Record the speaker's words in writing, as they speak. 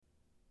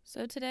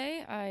So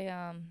today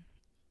I'm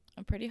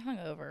pretty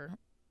hungover.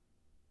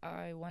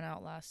 I went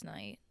out last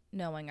night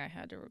knowing I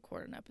had to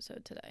record an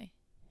episode today.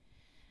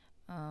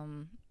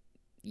 Um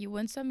you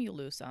win some, you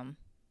lose some.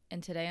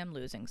 And today I'm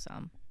losing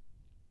some.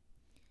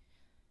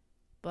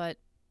 But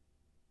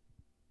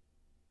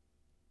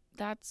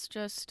that's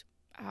just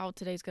how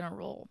today's going to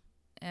roll.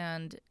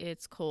 And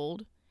it's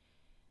cold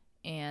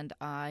and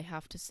I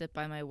have to sit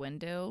by my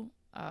window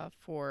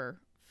for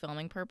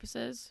filming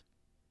purposes.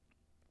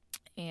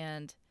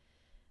 And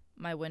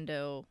my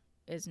window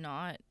is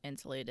not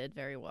insulated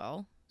very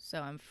well.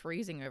 So I'm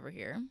freezing over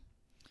here,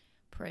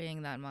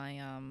 praying that my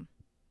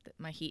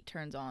heat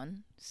turns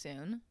on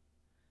soon.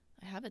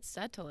 I have it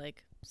set to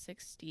like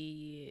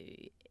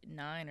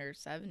 69 or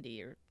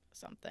 70 or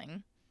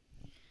something,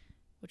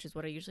 which is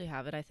what I usually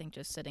have it. I think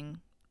just sitting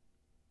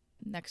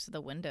next to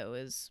the window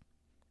is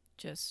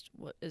just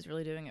what is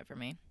really doing it for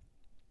me.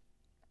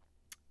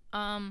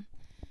 Um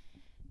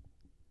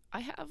I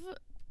have,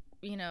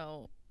 you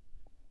know,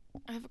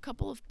 I have a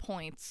couple of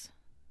points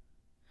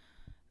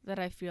that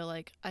I feel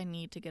like I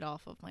need to get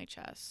off of my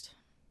chest.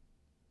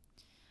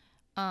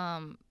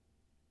 Um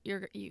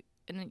you're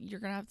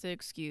gonna have to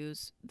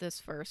excuse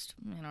this first,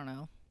 I don't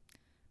know,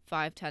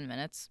 5-10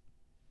 minutes.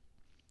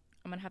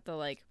 I'm gonna have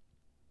to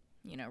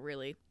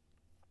really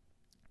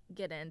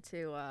get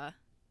into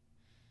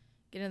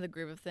the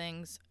groove of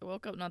things. I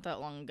woke up not that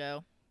long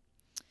ago.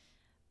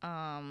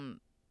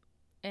 And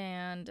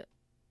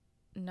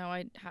no,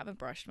 I haven't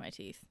brushed my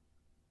teeth.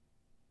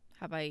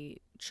 Have I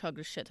chugged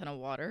a shit ton of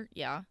water?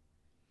 Yeah.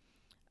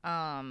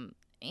 Um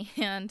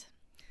and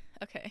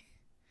okay.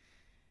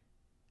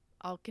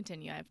 I'll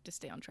continue. I have to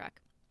stay on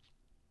track.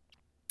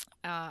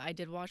 I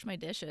did wash my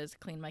dishes,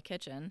 clean my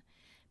kitchen,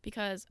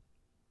 because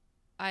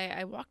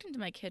I walked into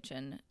my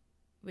kitchen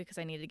because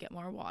I needed to get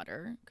more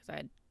water because I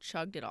had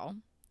chugged it all.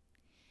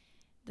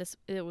 This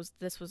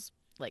was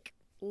like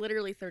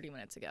literally 30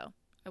 minutes ago.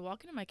 I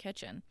walk into my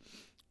kitchen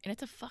and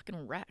it's a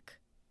fucking wreck.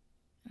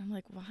 And I'm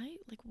like, why?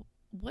 Like,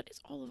 what's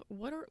all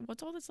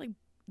this, like,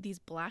 these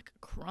black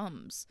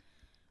crumbs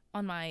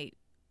on my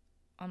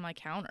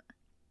counter?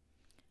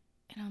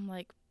 And I'm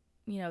like,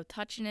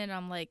 touching it. And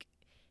I'm like,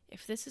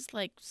 if this is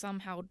like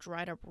somehow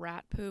dried up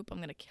rat poop, I'm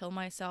gonna kill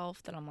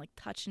myself. That I'm like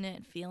touching it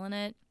and feeling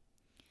it.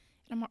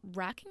 And I'm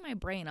racking my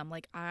brain. I'm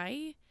like,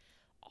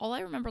 all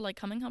I remember, like,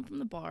 coming home from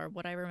the bar,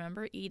 what I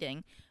remember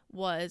eating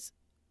was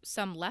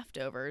some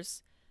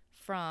leftovers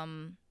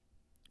from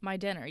my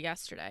dinner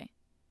yesterday.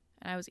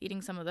 And I was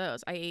eating some of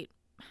those.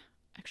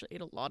 Actually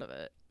ate a lot of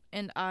it.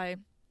 And I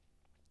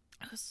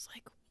was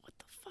like, what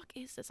the fuck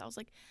is this? I was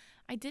like,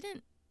 I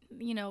didn't,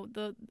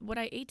 what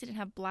I ate didn't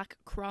have black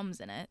crumbs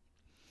in it.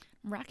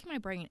 I'm racking my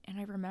brain, and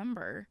I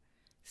remember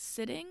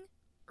sitting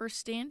or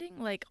standing,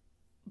 like,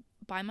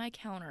 by my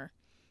counter,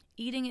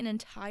 eating an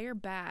entire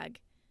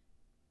bag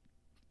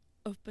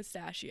of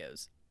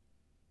pistachios.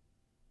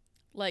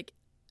 Like,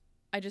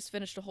 I just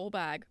finished a whole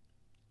bag.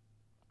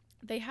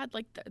 They had,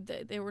 like,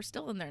 they were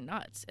still in their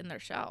nuts, in their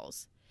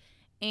shells.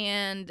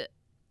 And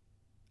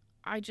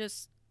I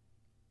just,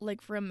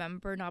 like,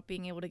 remember not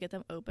being able to get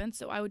them open.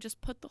 So I would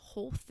just put the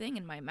whole thing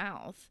in my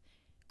mouth,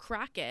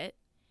 crack it,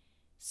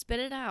 spit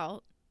it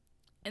out,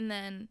 and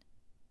then,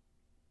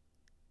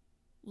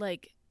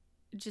 like,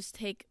 just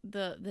take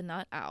the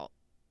nut out.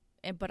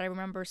 But I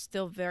remember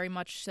still very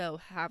much so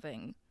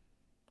having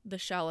the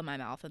shell in my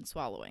mouth and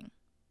swallowing.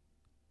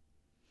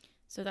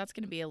 So that's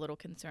going to be a little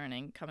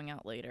concerning coming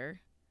out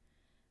later.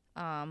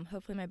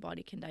 Hopefully my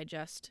body can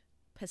digest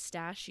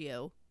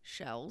pistachio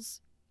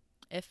shells.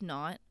 If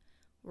not,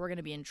 we're going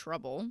to be in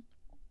trouble.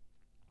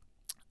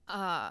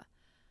 But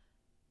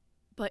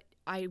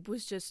I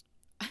was just,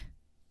 I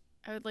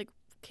would, like,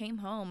 came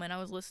home and I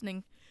was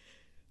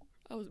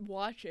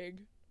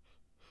watching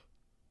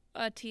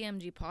a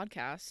TMG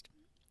podcast.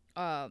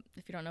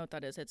 If you don't know what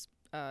that is, it's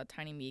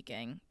Tiny Meat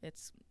Gang.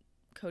 It's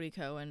Cody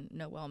Ko and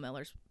Noel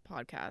Miller's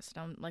podcast.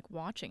 I'm, like,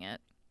 watching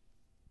it,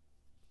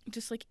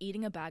 just, like,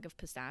 eating a bag of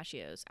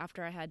pistachios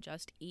after I had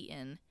just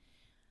eaten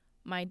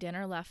my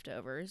dinner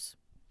leftovers,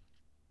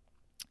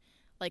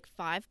 like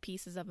 5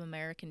 pieces of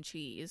American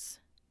cheese,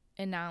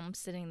 and now I'm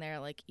sitting there,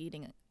 like,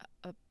 eating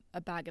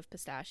a bag of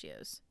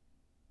pistachios.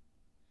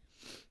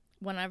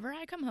 Whenever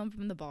I come home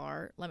from the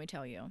bar, let me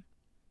tell you,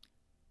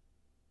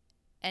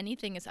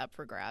 anything is up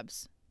for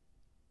grabs.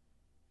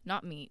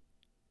 Not meat,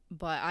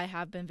 but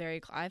I've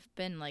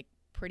been, like,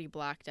 pretty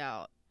blacked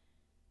out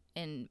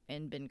and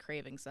been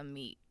craving some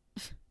meat.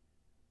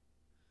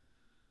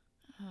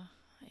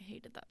 I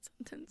hated that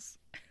sentence.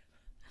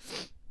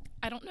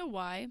 I don't know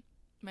why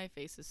my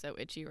face is so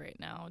itchy right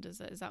now. Is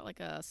that like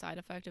a side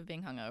effect of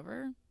being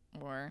hungover?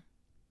 Or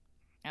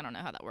I don't know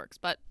how that works.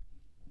 But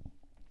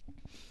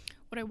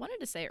what I wanted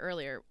to say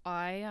earlier,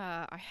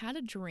 I had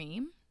a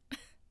dream. I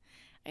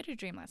had a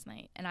dream last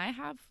night, and I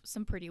have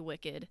some pretty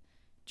wicked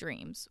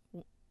dreams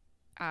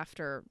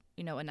after,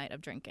 a night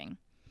of drinking.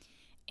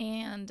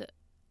 And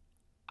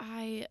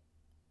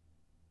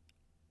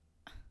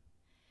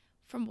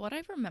from what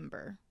I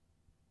remember,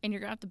 and you're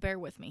going to have to bear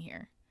with me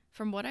here,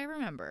 from what I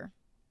remember,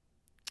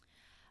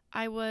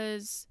 I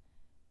was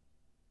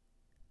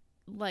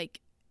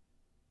like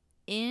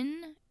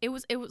it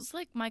was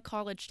like my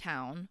college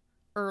town,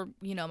 or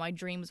my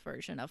dreams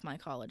version of my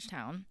college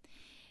town.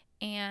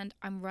 And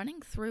I'm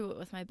running through it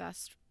with my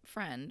best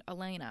friend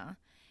Elena,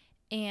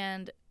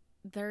 and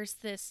there's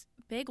this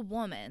big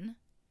woman.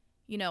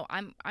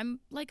 I'm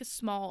like a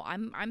small.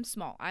 I'm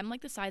small. I'm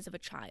like the size of a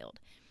child,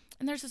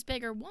 and there's this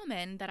bigger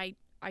woman that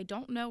I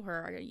don't know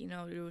her.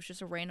 It was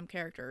just a random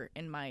character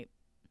in my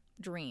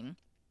dream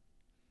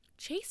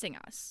chasing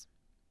us,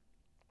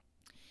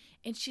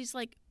 and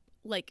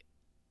like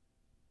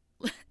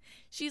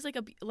she's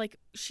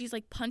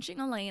like punching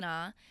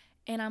Elena,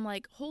 and I'm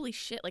like, holy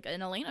shit, like,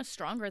 and Elena's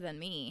stronger than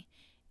me,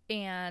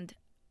 and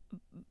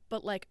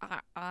but like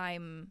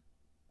I'm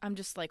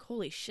just like,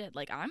 holy shit,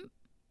 like I'm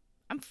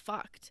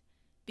fucked,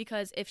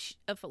 because if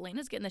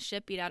Elena's getting the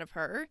shit beat out of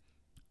her,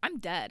 I'm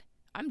dead.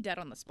 I'm dead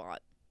on the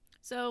spot.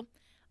 So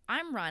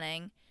I'm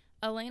running.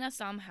 Elena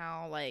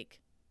somehow, like,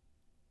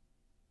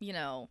 you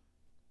know,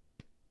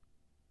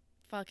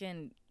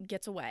 fucking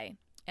gets away,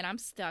 and I'm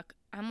stuck.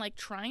 I'm like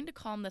trying to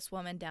calm this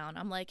woman down.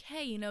 I'm like,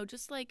 hey,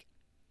 just like,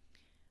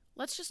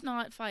 let's just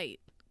not fight.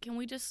 Can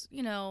we just,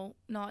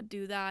 not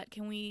do that?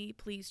 Can we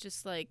please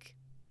just like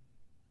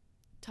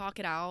talk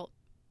it out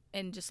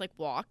and just like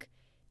walk?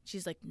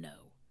 She's like,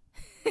 no.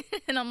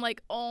 And I'm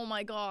like, oh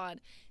my God.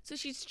 So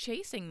she's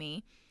chasing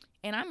me,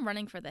 and I'm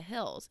running for the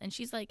hills, and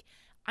she's like,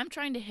 I'm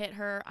trying to hit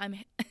her.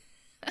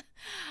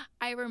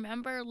 I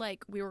remember,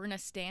 like, we were in a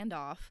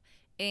standoff,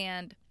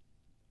 and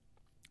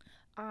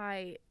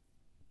I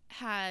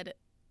had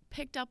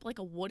picked up like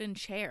a wooden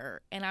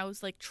chair, and I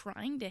was like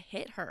trying to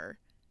hit her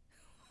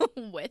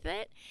with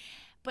it,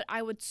 but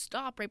I would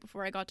stop right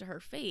before I got to her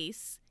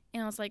face,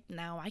 and I was like,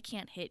 no, I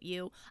can't hit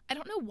you. I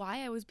don't know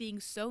why I was being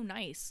so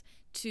nice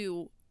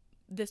to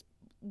this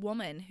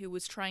woman who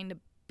was trying to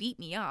beat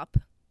me up,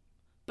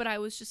 but I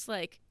was just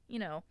like,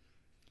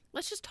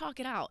 let's just talk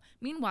it out.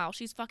 Meanwhile,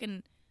 she's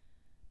fucking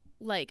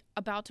like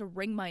about to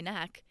wring my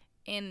neck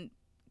and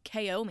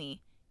KO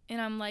me,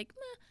 and I'm like,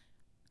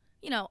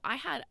 I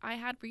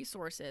had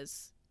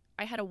resources.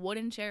 I had a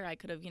wooden chair I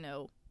could have,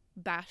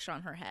 bashed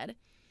on her head.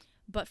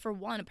 But for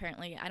one,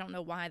 apparently, I don't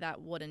know why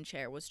that wooden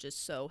chair was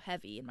just so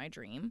heavy in my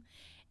dream.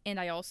 And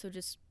I also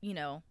just,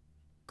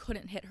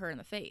 couldn't hit her in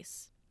the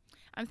face.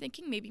 I'm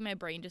thinking maybe my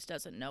brain just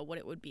doesn't know what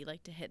it would be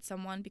like to hit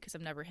someone, because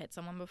I've never hit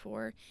someone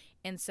before.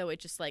 And so it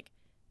just like,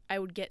 I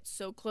would get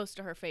so close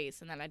to her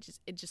face, and then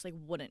it just like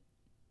wouldn't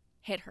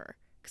hit her,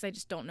 because I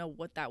just don't know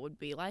what that would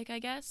be like, I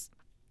guess.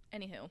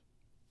 Anywho,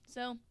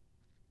 so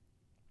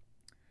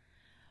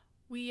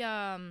we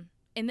and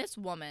this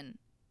woman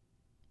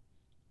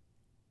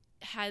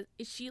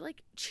she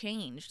like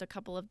changed a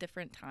couple of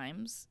different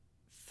times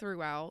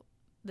throughout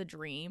the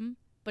dream,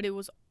 but it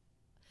was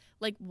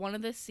like one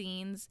of the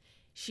scenes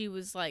she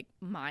was like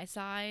my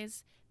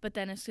size, but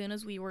then as soon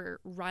as we were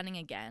running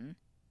again,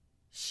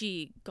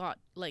 she got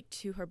like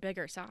to her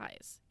bigger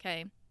size.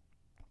 Okay.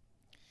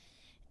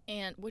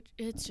 And which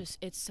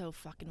it's so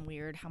fucking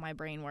weird how my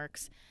brain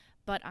works.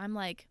 But I'm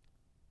like,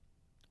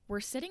 we're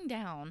sitting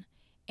down,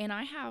 and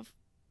I have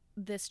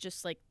this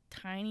just like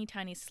tiny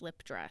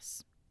slip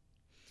dress,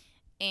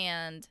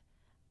 and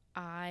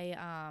I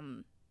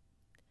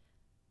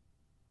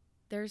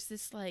there's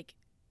this like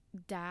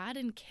dad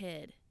and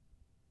kid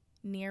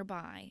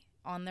nearby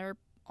on their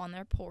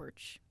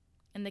porch,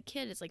 and the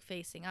kid is like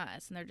facing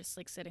us, and they're just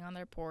like sitting on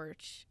their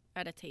porch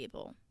at a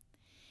table.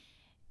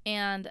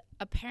 And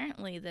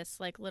apparently this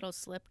like little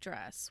slip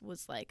dress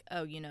was like,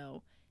 oh,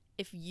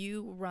 if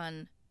you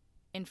run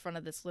in front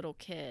of this little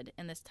kid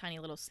in this tiny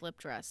little slip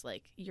dress,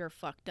 like, you're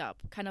fucked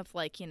up. Kind of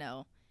like,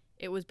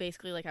 it was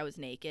basically like I was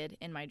naked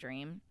in my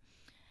dream.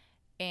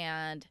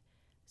 And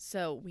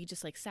so we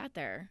just like sat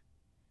there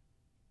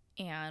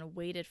and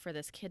waited for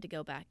this kid to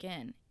go back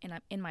in. And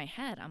in my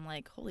head, I'm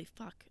like, holy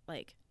fuck,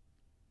 like,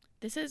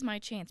 this is my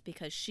chance,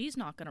 because she's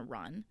not going to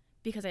run,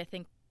 because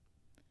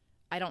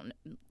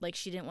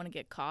she didn't want to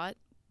get caught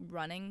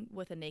running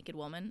with a naked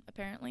woman,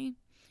 apparently,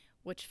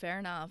 which, fair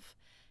enough.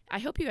 I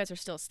hope you guys are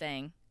still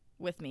staying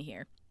with me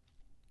here.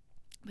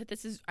 But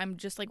I'm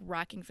just like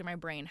racking through my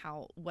brain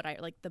what I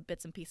like, the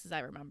bits and pieces I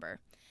remember.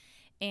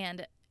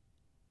 And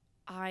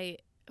I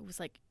was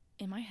like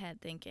in my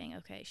head thinking,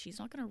 okay, she's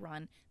not going to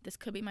run. This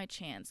could be my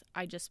chance.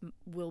 I just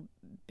will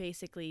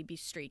basically be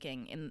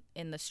streaking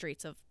in the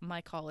streets of my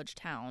college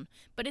town.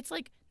 But it's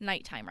like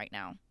nighttime right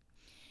now.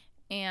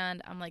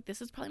 And I'm like,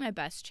 this is probably my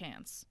best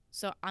chance.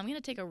 So I'm going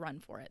to take a run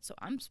for it. So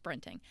I'm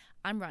sprinting.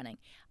 I'm running.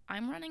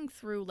 I'm running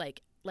through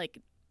like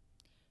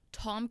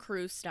Tom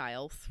Cruise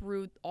style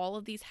through all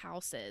of these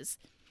houses.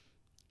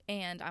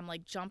 And I'm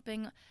like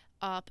jumping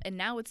up. And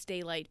now it's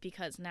daylight,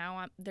 because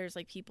now there's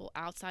like people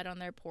outside on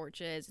their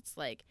porches. It's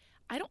like,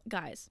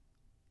 guys,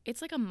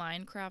 it's like a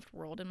Minecraft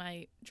world in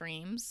my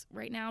dreams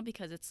right now,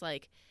 because it's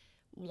like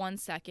 1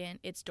 second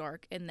it's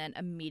dark, and then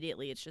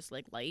immediately it's just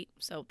like light.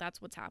 So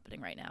that's what's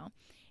happening right now.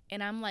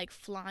 And I'm like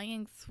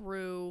flying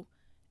through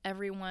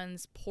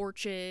everyone's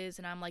porches,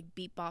 and I'm like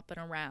beep bopping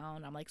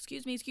around. I'm like,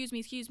 excuse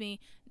me.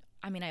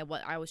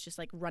 I was just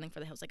like running for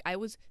the hills. Like I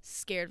was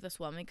scared of this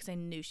woman because I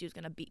knew she was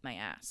going to beat my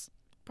ass,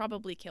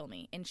 probably kill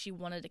me, and she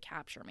wanted to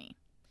capture me.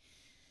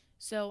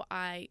 So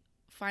I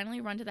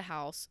finally run to the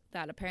house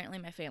that apparently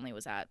my family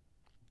was at.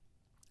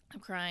 I'm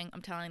crying.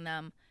 I'm telling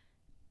them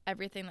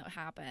everything that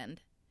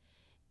happened.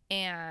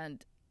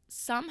 And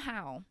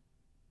somehow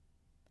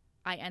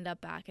I end up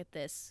back at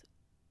this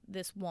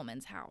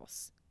woman's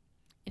house.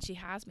 And she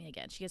has me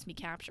again. She gets me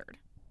captured.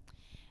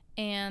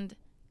 And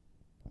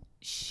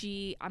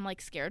I'm like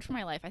scared for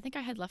my life. I think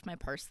I had left my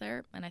purse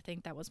there, and I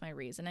think that was my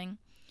reasoning.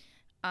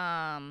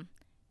 And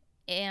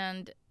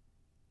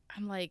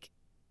I'm like,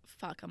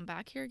 fuck, I'm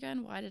back here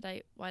again. Why did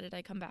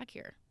I come back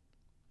here?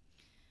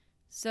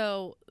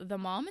 So the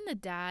mom and the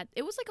dad,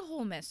 it was like a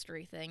whole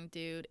mystery thing,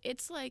 dude.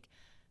 It's like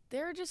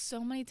there are just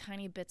so many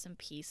tiny bits and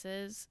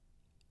pieces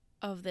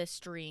of this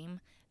dream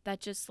that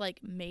just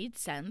like made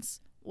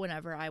sense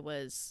whenever I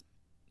was,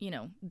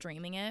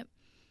 dreaming it.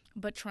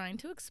 But trying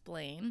to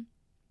explain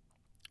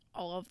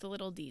all of the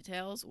little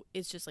details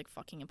is just like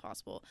fucking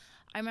impossible.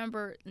 I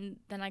remember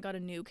then I got a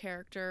new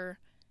character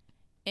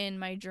in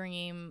my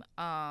dream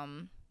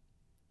of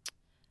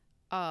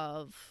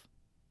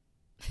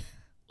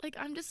like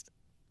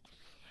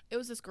it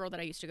was this girl that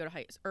I used to go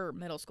to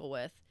middle school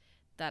with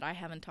that I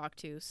haven't talked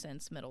to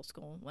since middle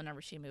school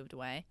whenever she moved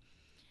away.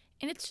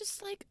 And it's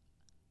just like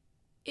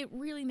it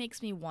really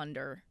makes me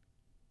wonder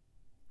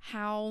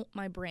how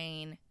my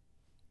brain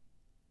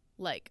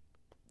like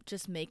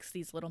just makes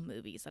these little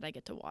movies that I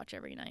get to watch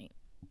every night.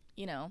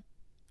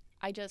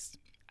 I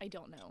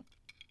don't know.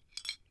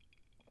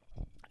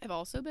 I've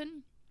also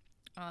been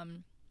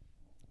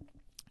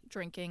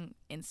drinking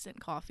instant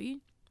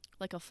coffee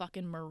like a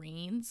fucking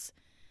Marines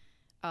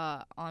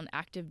on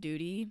active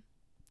duty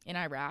in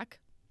Iraq.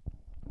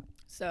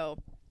 So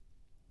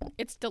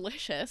it's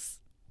delicious.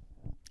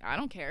 I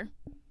don't care.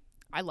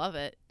 I love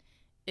it.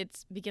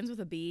 It begins with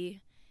a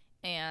B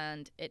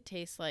and it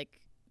tastes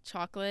like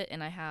chocolate,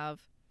 and I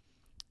have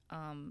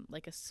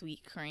like a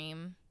sweet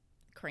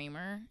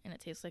creamer, and it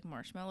tastes like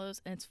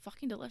marshmallows, and it's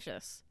fucking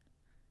delicious.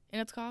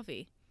 And it's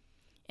coffee.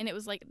 And it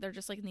was like they're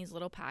just like in these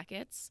little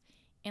packets,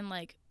 and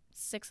like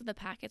 6 of the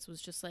packets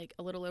was just like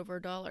a little over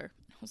 $1. I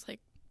was like,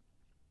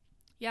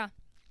 yeah,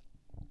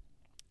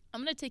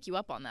 I'm gonna take you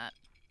up on that.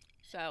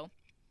 So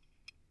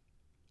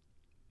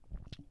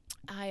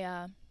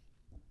I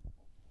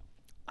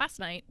last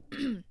night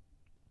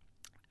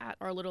at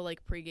our little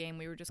like pregame,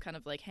 we were just kind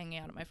of like hanging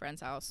out at my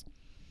friend's house,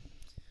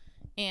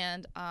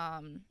 and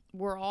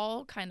we're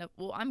all kind of,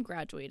 well, I'm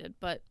graduated,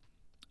 but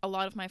a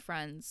lot of my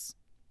friends,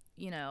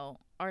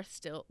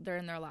 they're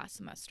in their last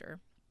semester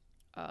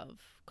of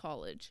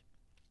college.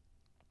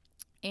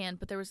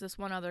 But there was this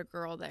one other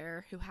girl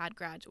there who had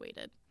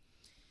graduated.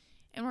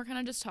 And we're kind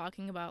of just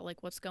talking about,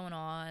 like, what's going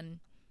on,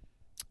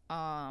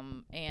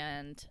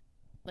 and,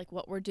 like,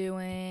 what we're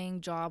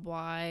doing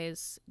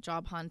job-wise,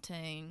 job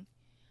hunting.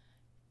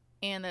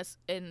 And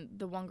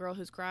the one girl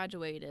who's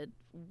graduated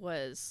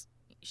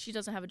she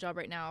doesn't have a job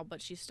right now,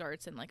 but she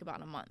starts in, like,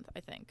 about a month, I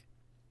think.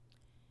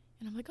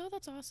 And I'm like, oh,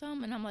 that's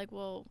awesome. And I'm like,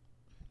 well,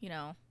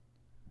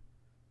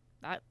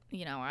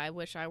 I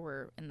wish I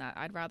were in that.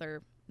 I'd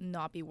rather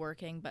not be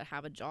working but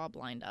have a job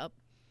lined up.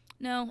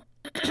 No.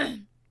 I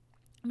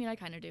mean, I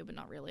kind of do, but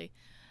not really.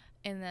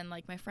 And then,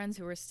 like, my friends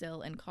who are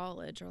still in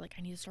college are like,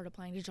 I need to start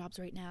applying to jobs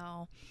right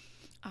now.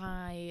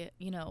 I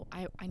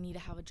need to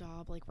have a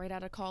job, like, right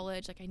out of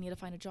college. Like, I need to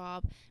find a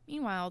job.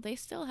 Meanwhile, they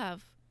still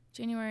have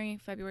January,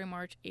 February,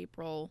 March,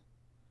 April,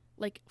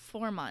 like,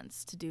 4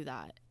 months to do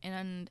that.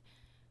 And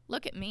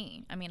look at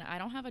me. I mean, I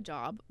don't have a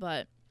job,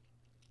 but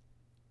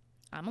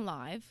I'm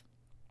alive.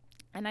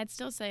 And I'd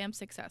still say I'm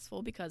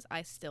successful because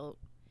I still,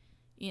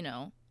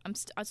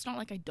 it's not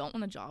like I don't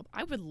want a job.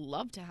 I would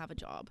love to have a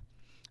job.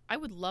 I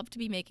would love to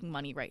be making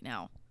money right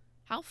now.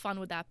 How fun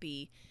would that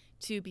be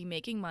to be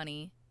making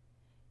money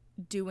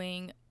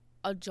doing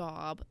a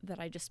job that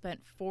I just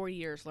spent 4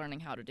 years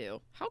learning how to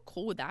do? How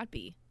cool would that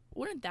be?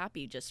 Wouldn't that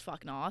be just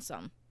fucking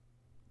awesome?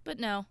 But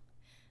no,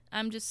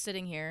 I'm just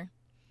sitting here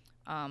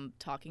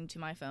talking to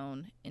my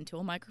phone into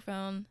a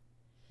microphone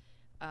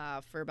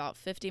for about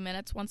 50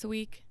 minutes once a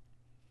week,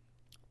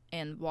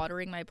 and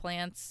watering my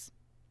plants,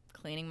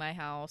 cleaning my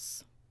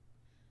house,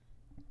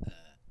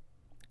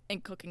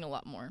 and cooking a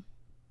lot more.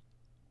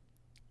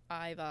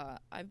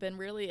 I've been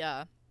really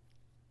and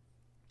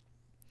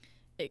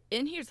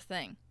here's the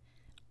thing.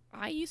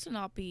 I used to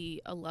not be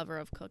a lover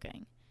of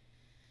cooking.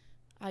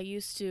 I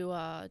used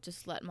to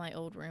just let my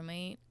old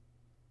roommate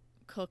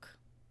cook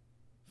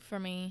for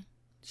me.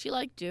 She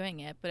liked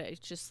doing it, but it's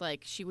just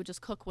like she would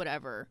just cook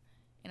whatever,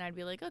 and I'd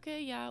be like,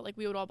 okay, yeah, like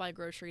we would all buy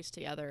groceries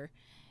together,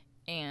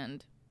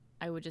 and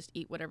I would just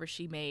eat whatever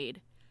she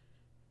made.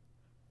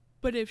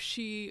 But if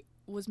she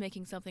was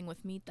making something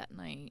with meat that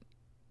night,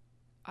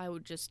 I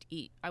would just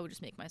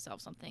make myself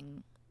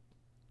something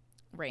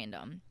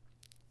random.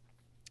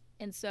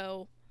 And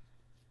so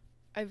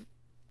I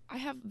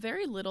have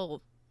very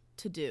little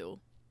to do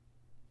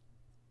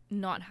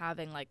not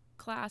having like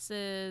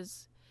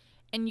classes,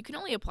 and you can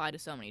only apply to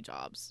so many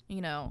jobs.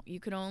 You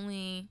can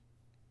only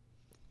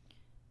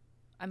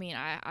I mean,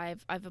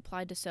 I've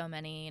applied to so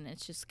many, and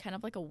it's just kind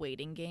of like a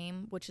waiting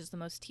game, which is the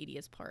most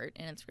tedious part,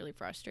 and it's really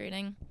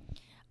frustrating.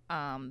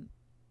 Um,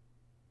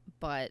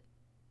 but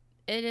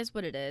it is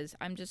what it is.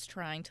 I'm just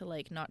trying to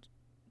like not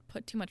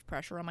put too much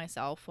pressure on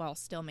myself while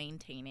still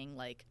maintaining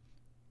like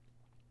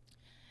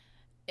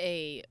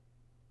a,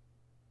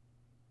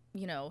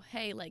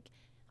 hey, like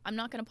I'm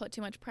not going to put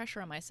too much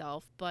pressure on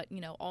myself, but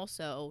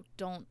also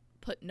don't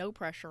put no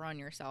pressure on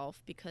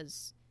yourself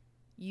because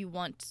you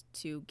want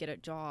to get a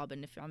job.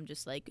 And if I'm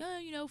just like,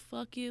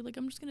 fuck you, like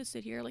I'm just going to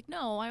sit here, like,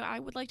 no, I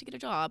would like to get a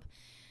job,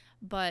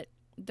 but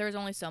there's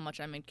only so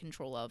much I'm in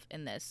control of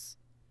in this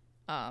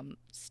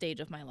stage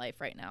of my life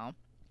right now.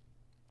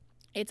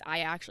 I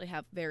actually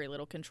have very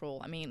little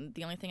control. I mean,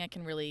 the only thing I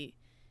can really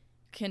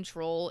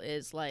control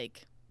is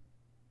like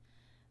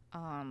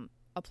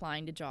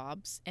applying to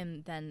jobs,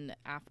 and then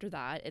after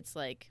that it's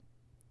like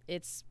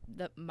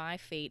my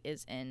fate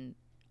is in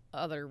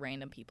other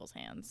random people's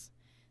hands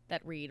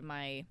that read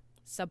my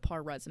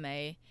subpar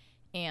resume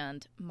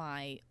and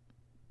my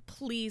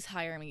please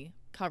hire me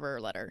cover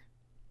letter.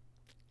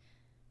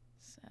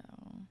 So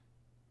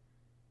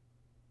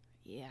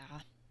yeah.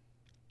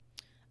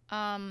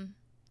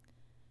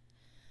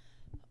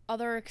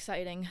 Other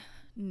exciting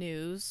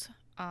news.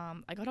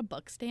 I got a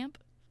book stamp.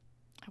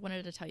 I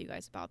wanted to tell you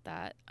guys about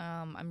that.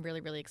 I'm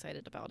really, really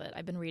excited about it.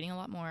 I've been reading a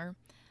lot more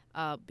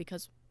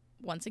because,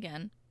 once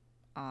again,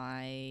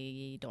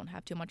 I don't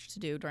have too much to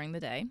do during the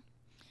day.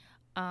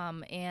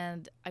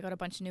 And I got a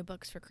bunch of new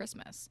books for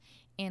Christmas.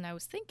 And I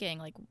was thinking,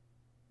 like,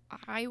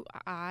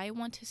 I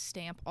want to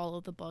stamp all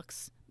of the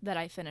books that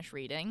I finish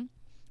reading.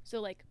 So,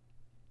 like,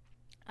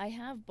 I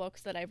have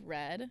books that I've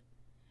read,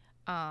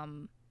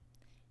 and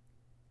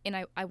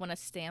I want to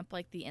stamp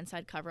like the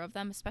inside cover of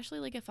them, especially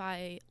like if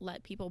I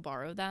let people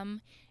borrow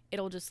them.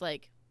 It'll just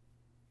like,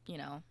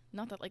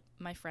 not that like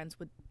my friends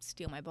would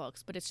steal my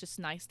books, but it's just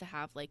nice to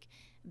have like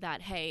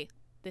that, hey,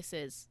 this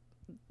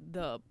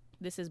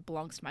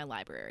belongs to my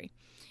library.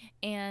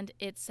 And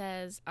it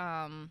says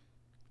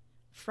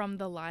from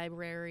the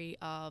library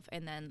of,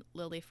 and then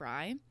Lily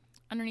Fry.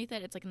 Underneath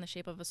it, it's like in the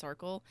shape of a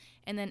circle,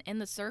 and then in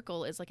the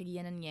circle is like a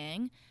yin and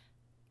yang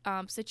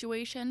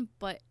situation,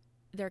 but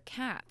they're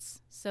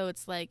cats, so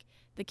it's like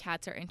the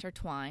cats are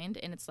intertwined,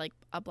 and it's like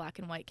a black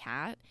and white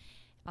cat.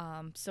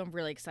 So I'm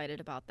really excited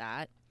about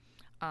that.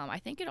 I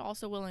think it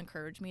also will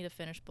encourage me to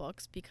finish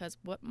books, because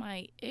what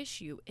my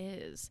issue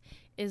is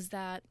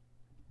that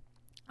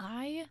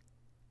I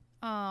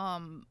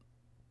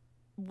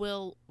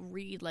will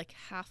read like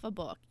half a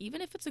book,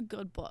 even if it's a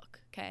good book,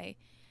 okay?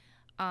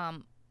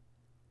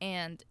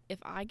 And if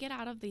I get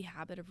out of the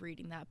habit of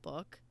reading that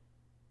book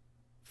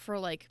for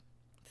like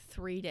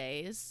 3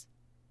 days,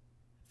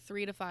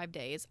 3 to 5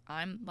 days,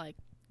 I'm like,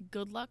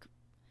 good luck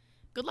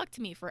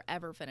to me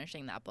forever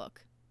finishing that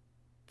book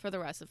for the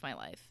rest of my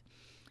life.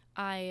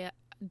 I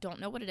don't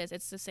know what it is.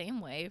 It's the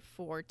same way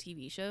for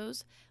TV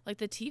shows. Like,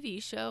 the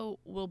TV show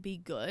will be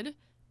good,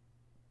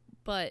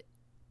 but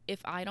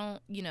if I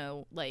don't,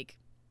 like,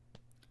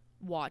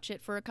 watch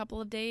it for a couple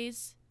of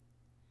days,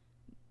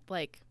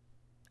 like,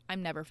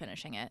 I'm never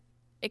finishing it.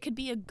 It could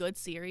be a good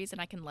series and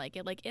I can like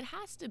it. Like, it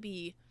has to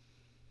be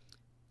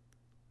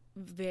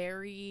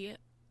very,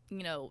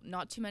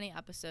 not too many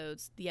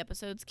episodes. The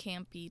episodes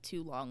can't be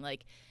too long.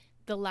 Like,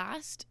 the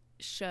last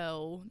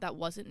show that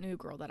wasn't New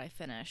Girl that I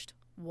finished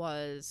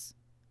was,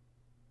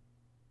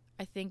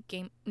 I think,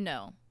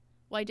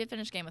 I did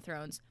finish Game of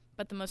Thrones,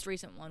 but the most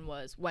recent one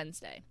was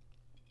Wednesday.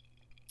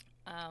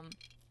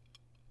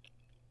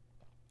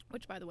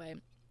 Which, by the way,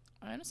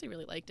 I honestly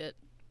really liked it.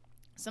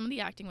 Some of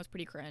the acting was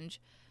pretty cringe,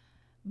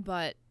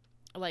 but,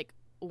 like,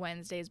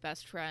 Wednesday's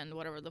best friend,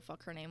 whatever the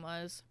fuck her name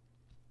was,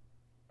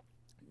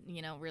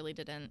 really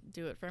didn't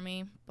do it for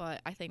me.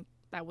 But I think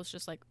that was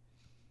just, like,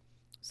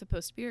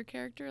 supposed to be her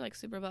character, like,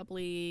 super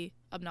bubbly,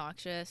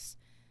 obnoxious,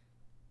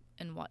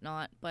 and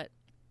whatnot. But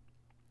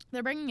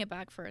they're bringing it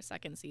back for a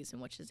second season,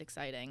 which is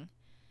exciting.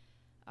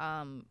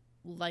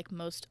 Like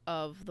most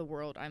of the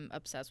world, I'm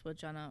obsessed with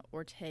Jenna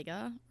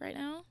Ortega right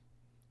now.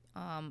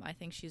 I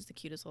think she's the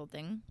cutest little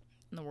thing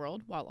in the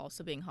world, while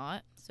also being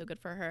hot. So good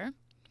for her.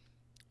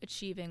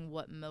 Achieving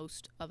what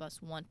most of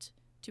us want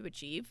to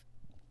achieve.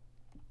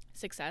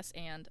 Success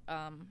and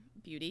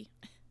beauty.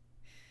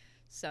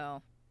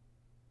 So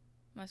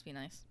must be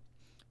nice.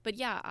 But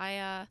yeah,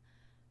 I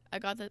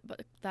got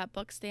that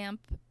book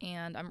stamp,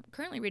 and I'm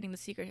currently reading The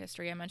Secret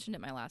History. I mentioned it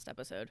in my last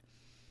episode.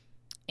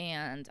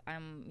 And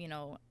I'm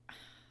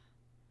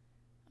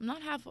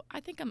not half. I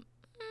think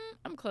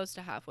I'm close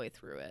to halfway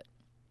through it.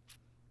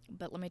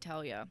 But let me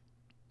tell you,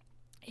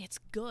 it's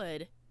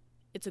good.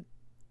 It's a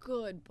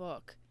good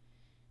book.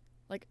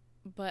 Like,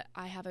 but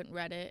I haven't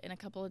read it in a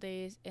couple of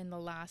days, and the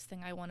last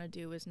thing I want to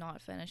do is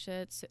not finish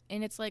it. So,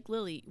 and it's like,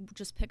 Lily,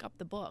 just pick up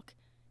the book.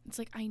 It's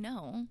like, I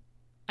know.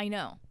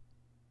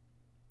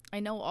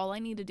 All I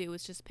need to do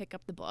is just pick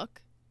up the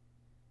book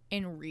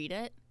and read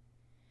it.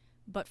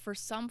 But for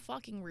some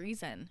fucking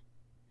reason,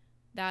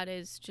 that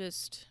is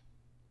just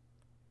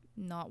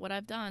not what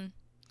I've done.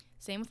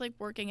 Same with, like,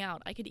 working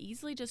out. I could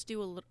easily just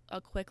do a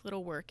quick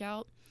little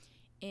workout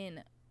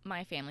in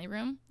my family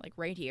room, like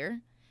right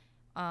here.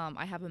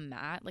 I have a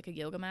mat, like a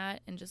yoga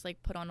mat, and just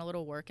like put on a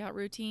little workout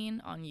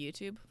routine on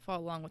YouTube,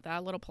 follow along with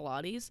that, little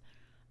Pilates.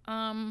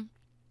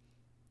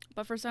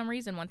 But for some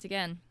reason, once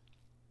again,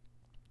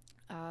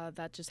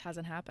 that just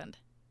hasn't happened.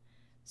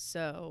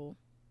 So,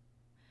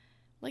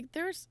 like,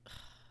 there's,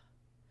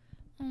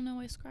 oh no,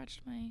 I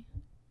scratched my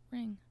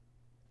ring.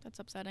 That's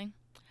upsetting.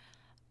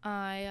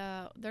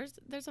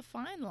 There's a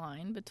fine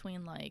line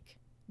between like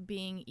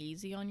being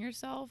easy on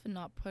yourself and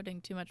not putting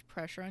too much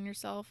pressure on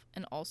yourself,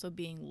 and also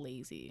being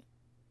lazy.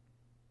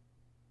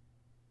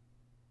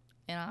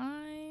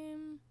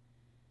 And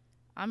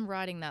I'm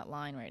riding that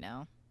line right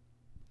now.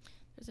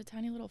 There's a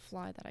tiny little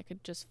fly that I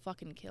could just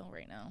fucking kill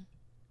right now.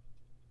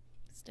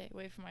 Stay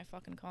away from my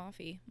fucking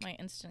coffee, my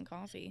instant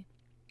coffee.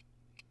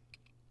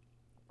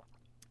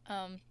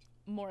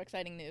 More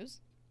exciting news.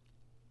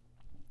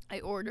 I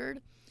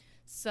ordered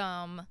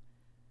some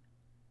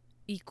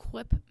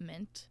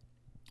equipment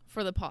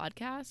for the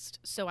podcast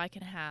so I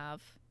can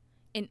have,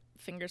 and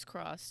fingers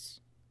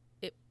crossed,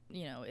 it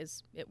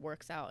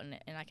works out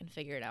and I can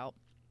figure it out,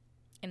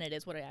 and it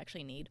is what I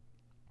actually need.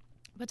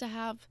 But to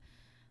have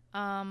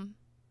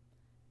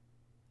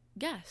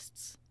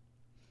guests,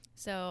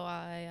 so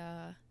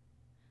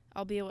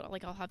I'll be able to,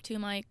 like, I'll have 2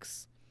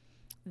 mics.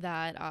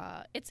 That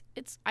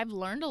I've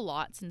learned a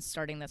lot since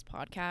starting this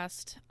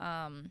podcast.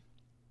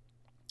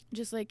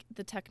 Just like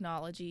the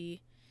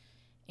technology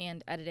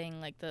and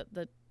editing, like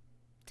the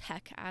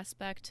tech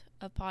aspect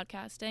of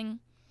podcasting.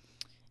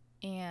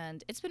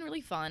 And it's been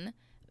really fun,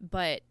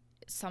 but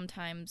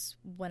sometimes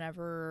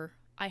whenever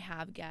I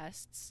have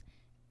guests,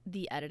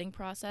 the editing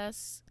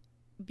process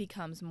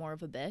becomes more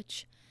of a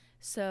bitch.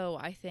 So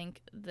I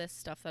think this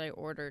stuff that I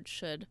ordered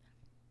should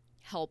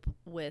help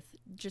with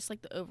just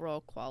like the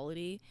overall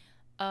quality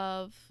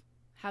of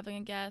having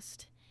a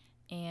guest.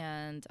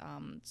 And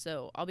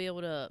so I'll be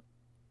able to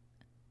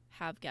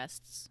have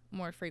guests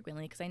more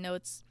frequently, because I know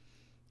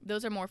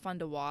those are more fun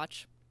to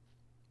watch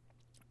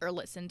or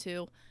listen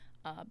to,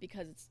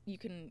 because you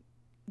can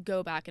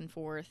go back and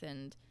forth,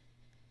 and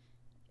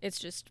it's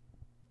just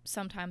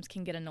sometimes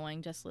can get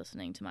annoying just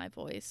listening to my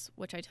voice,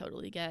 which I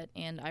totally get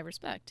and I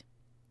respect.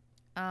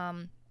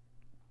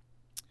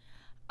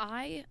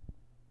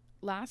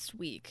 Last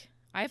week,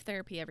 I have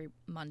therapy every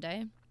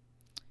Monday,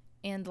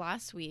 and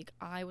last week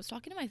I was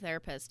talking to my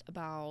therapist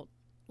about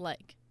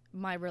like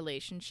my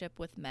relationship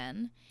with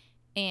men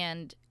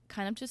and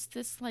kind of just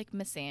this like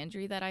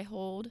misandry that I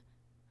hold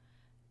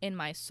in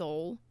my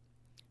soul.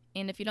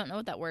 And if you don't know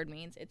what that word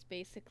means, it's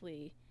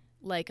basically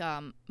like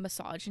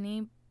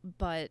misogyny,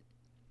 but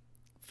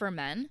for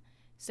men.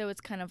 So it's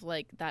kind of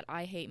like that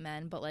I hate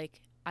men, but like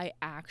I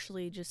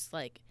actually just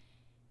like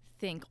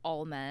think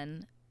all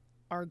men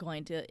are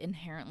going to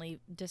inherently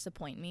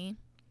disappoint me,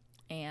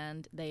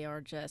 and they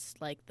are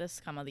just like the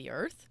scum of the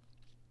earth,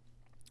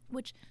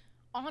 which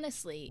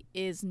honestly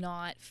is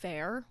not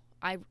fair.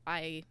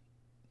 I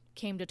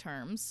came to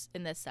terms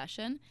in this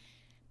session,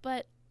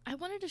 but I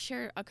wanted to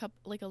share a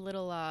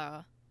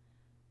little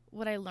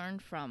what I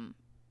learned from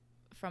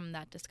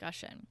that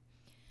discussion.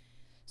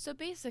 So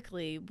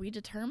basically, we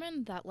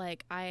determined that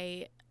like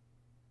I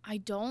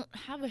don't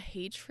have a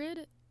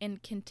hatred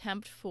and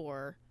contempt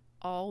for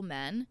all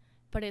men,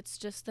 but it's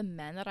just the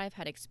men that I've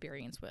had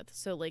experience with.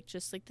 So like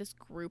just like this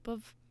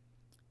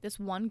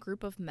one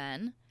group of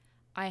men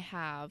I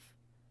have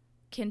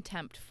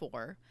contempt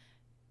for,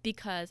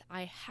 because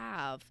I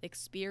have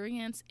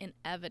experience and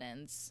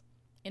evidence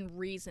and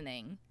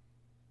reasoning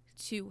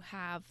to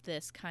have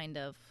this kind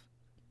of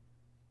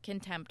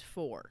contempt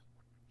for.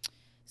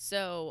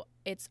 So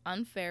it's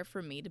unfair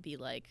for me to be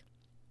like,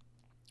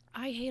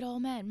 I hate all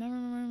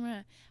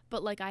men,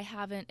 but like I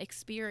haven't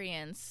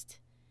experienced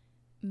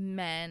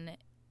men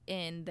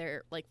in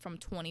their like from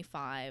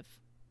 25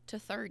 to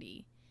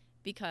 30,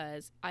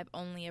 because I've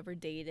only ever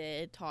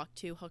dated, talked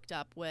to, hooked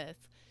up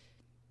with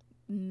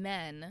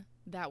men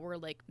that were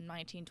like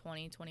 19,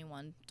 20,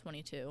 21,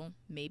 22,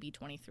 maybe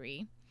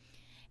 23,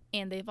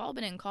 and they've all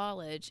been in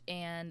college,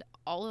 and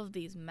all of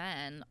these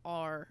men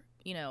are,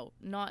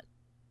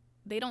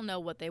 they don't know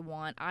what they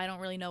want. I don't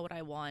really know what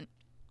I want.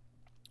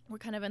 We're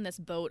kind of in this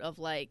boat of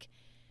like,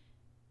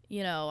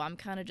 I'm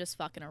kind of just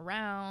fucking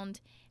around.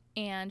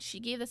 And she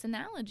gave this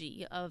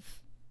analogy of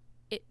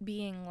it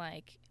being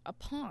like a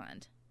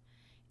pond.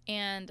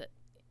 And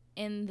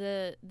in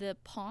the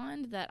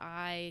pond that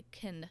I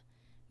can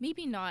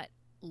maybe not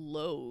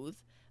loathe,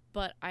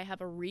 but I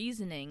have a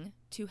reasoning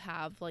to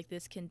have like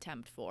this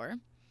contempt for,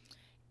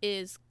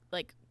 is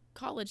like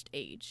college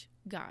age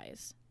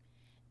guys.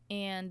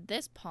 And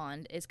this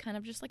pond is kind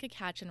of just like a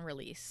catch and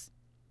release.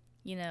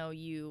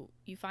 You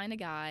find a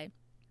guy,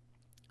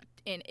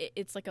 and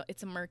it's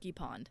a murky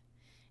pond.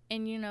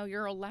 And,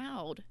 you're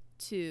allowed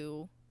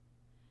to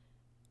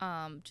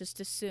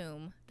just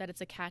assume that it's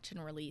a catch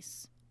and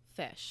release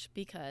fish,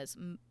 because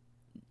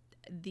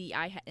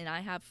I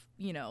have,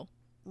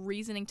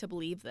 reasoning to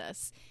believe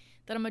this,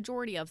 that a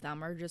majority of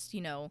them are just,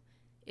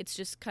 it's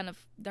just kind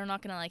of, they're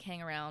not going to like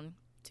hang around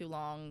too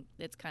long.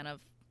 It's kind of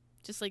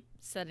just like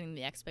setting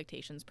the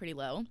expectations pretty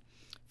low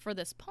for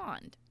this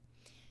pond.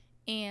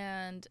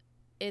 And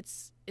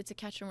it's a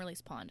catch and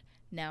release pond.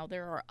 Now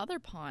there are other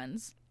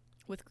ponds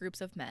with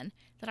groups of men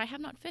that I have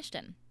not fished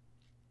in.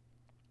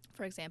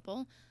 For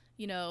example,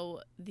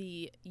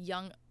 the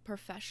young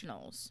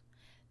professionals,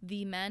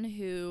 the men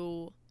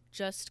who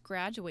just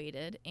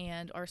graduated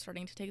and are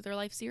starting to take their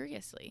life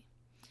seriously.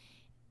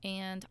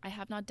 And I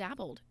have not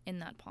dabbled in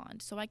that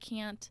pond. So I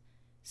can't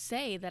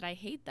say that I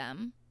hate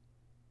them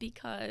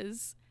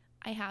because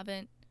I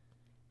haven't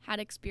had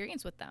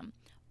experience with them.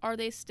 Are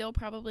they still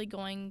probably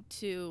going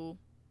to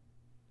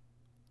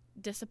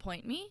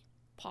disappoint me?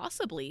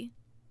 Possibly.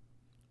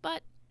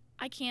 But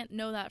I can't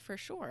know that for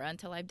sure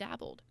until I've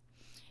dabbled.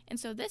 And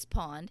so this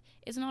pond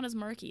is not as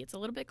murky. It's a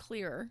little bit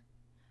clearer,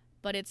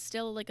 but it's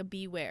still like a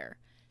beware.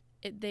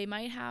 They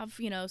might have,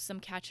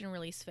 some catch and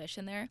release fish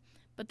in there,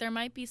 but there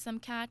might be some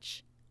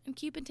catch and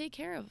keep and take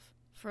care of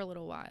for a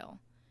little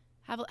while.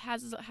 Have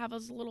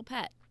as a little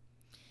pet.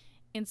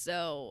 And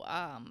so,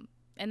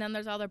 and then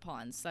there's other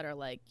ponds that are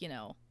like,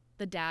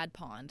 the dad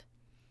pond.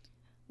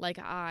 Like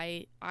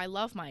I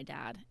love my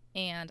dad,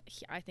 and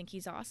I think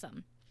he's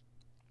awesome.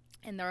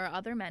 And there are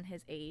other men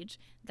his age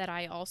that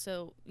I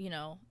also,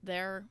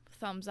 they're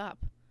thumbs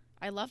up.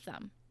 I love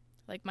them.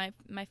 Like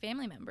my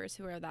family members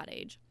who are that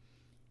age.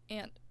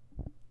 And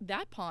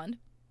that pond,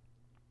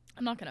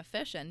 I'm not going to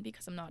fish in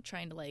because I'm not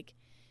trying to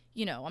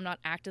I'm not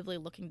actively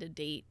looking to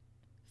date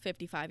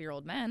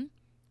 55-year-old men.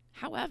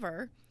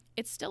 However,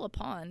 it's still a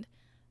pond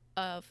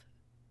of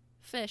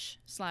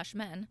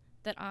fish/men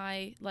that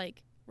I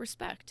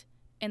respect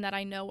and that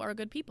I know are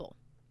good people.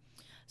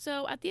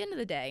 So at the end of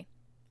the day,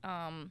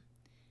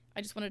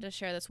 I just wanted to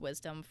share this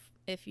wisdom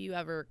if you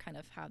ever kind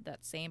of have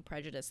that same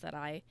prejudice that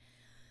I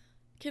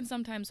can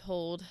sometimes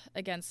hold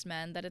against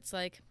men, that it's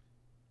like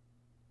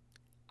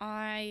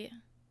I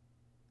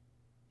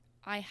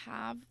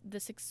have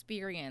this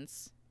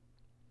experience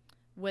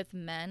with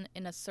men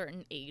in a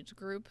certain age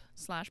group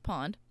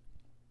 /pond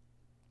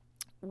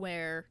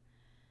where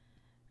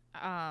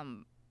I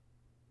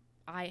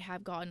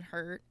have gotten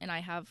hurt and I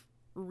have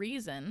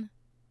reason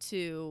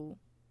to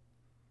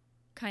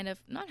kind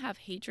of not have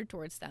hatred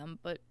towards them,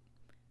 but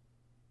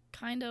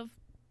kind of,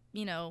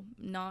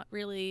 not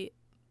really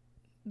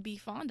be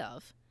fond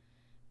of,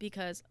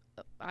 because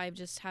I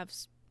just have,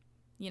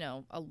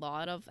 a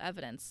lot of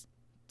evidence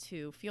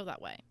to feel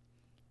that way.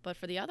 But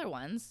for the other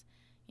ones,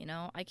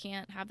 I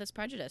can't have this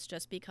prejudice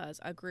just because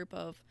a group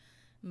of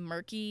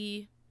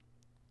murky,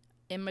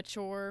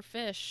 immature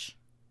fish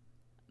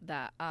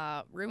that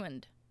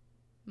ruined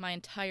my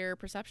entire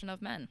perception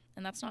of men.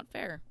 And that's not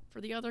fair for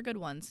the other good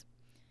ones.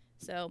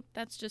 So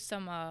that's just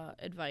some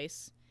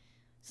advice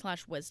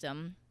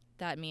 /wisdom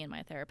that me and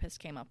my therapist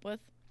came up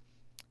with.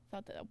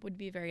 Thought that would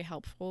be very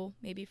helpful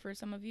maybe for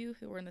some of you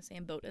who are in the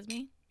same boat as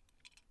me.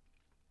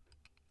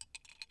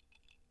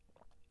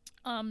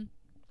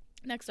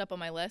 Next up on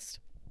my list.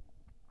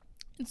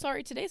 And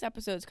sorry, today's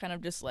episode's kind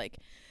of just I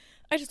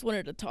just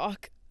wanted to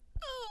talk.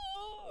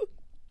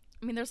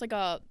 I mean, there's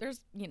going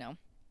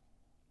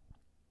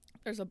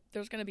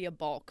to be a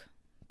bulk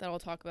that I'll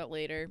talk about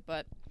later,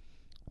 but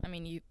I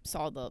mean, you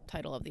saw the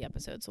title of the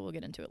episode, so we'll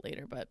get into it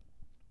later, but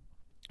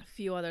a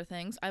few other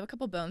things. I have a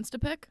couple bones to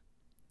pick.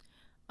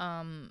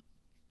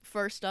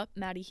 First up,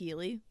 Matty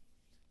Healy.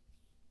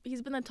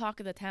 He's been the talk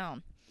of the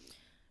town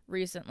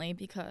recently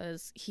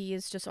because he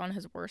is just on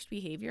his worst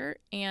behavior,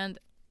 and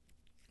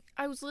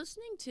I was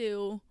listening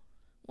to,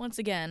 once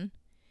again,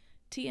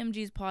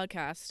 TMG's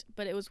podcast,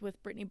 but it was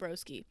with Brittany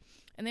Broski,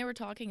 and they were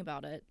talking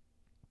about it,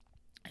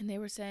 and they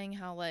were saying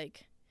how,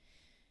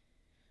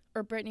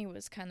 or Brittany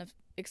was kind of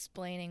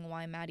explaining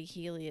why Matty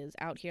Healy is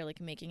out here,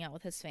 making out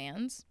with his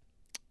fans,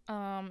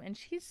 and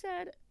she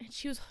said,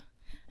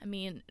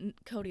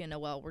 Cody and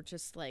Noelle were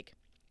just, it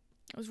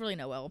was really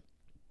Noelle,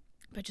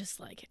 but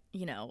just,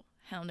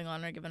 hounding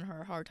on her, giving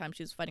her a hard time.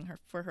 She was fighting her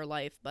for her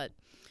life, but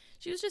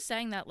she was just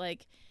saying that,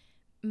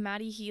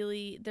 Matty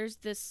Healy, there's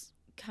this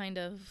kind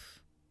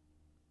of,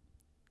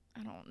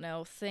 I don't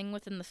know, thing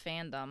within the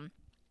fandom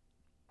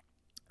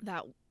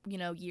that,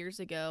 years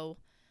ago,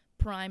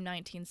 prime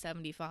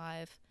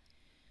 1975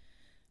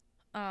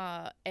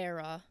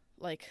 era,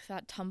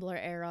 that Tumblr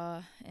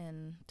era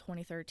in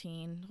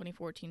 2013,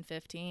 2014,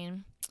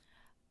 15,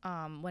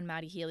 when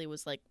Matty Healy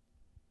was,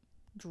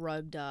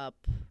 drugged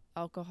up,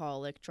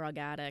 alcoholic, drug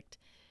addict,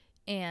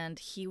 and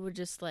he would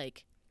just,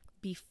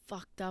 be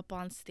fucked up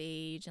on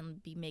stage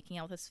and be making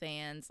out with his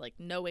fans,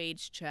 no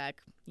age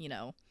check,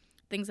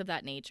 things of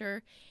that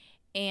nature.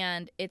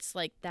 And it's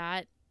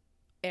that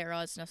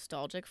era is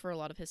nostalgic for a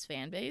lot of his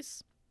fan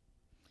base.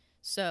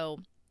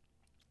 So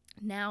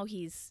now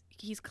he's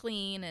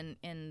clean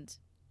and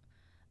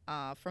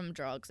from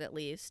drugs at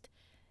least.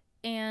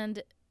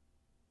 And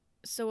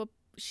so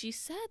she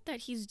said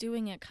that he's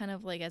doing it kind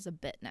of as a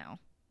bit now,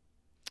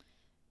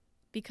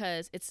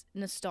 because it's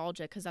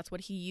nostalgic, because that's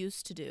what he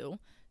used to do.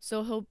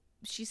 So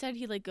she said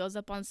he goes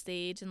up on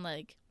stage and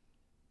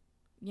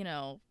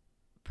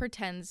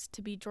pretends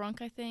to be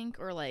drunk, I think,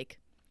 or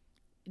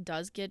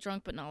does get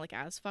drunk but not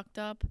as fucked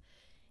up,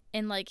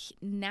 And like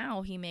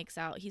now he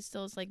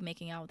still is like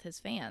making out with his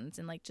fans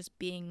and like just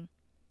being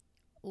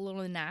a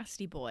little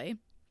nasty boy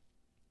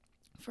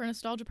for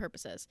nostalgia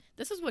purposes.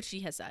 This is what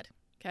she has said.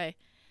 Okay.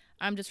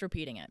 I'm just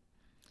repeating it.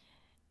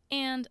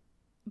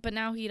 But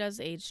now he does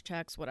age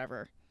checks,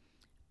 whatever.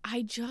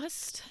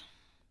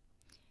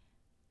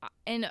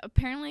 And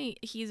apparently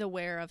he's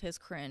aware of his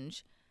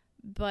cringe,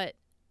 but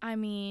I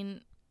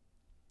mean,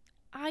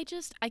 I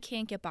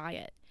can't get by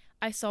it.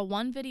 I saw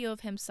one video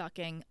of him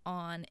sucking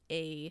on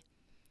a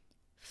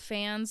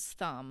fan's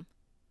thumb,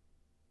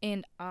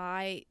 and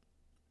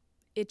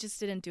it just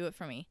didn't do it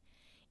for me.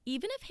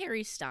 Even if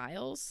Harry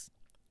Styles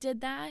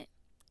did that,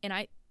 and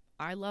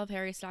I love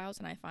Harry Styles,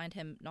 and I find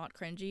him not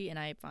cringy, and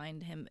I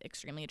find him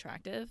extremely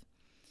attractive,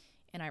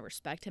 and I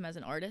respect him as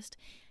an artist.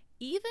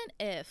 Even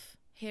if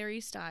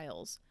Harry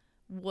Styles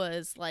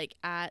was like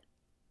at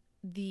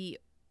the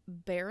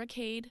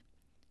barricade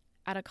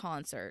at a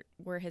concert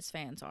where his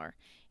fans are,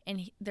 and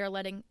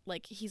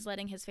he's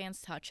letting his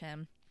fans touch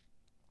him,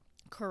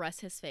 caress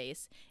his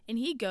face, and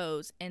he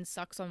goes and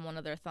sucks on one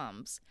of their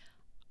thumbs,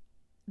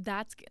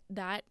 that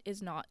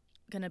is not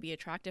gonna be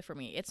attractive for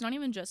me. It's not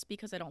even just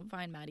because I don't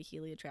find Maddie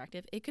Healy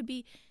attractive. It could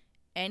be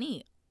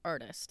any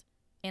artist,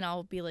 and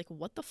I'll be like,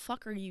 what the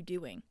fuck are you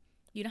doing?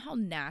 You know how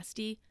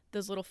nasty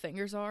those little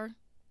fingers are?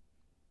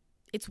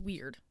 It's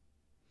weird.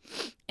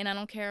 And I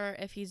don't care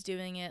if he's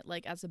doing it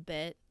like as a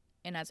bit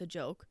and as a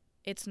joke.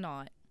 It's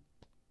not.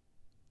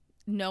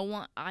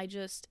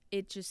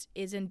 It just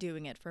isn't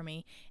doing it for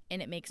me,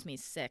 and it makes me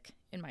sick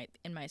in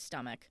my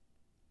stomach.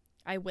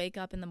 I wake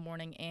up in the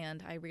morning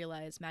and I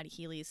realize Maddie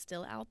Healy is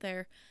still out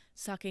there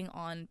sucking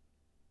on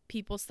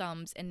people's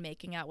thumbs and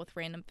making out with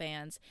random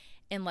fans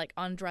and like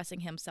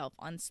undressing himself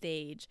on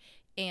stage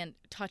and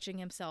touching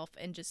himself,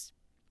 and just,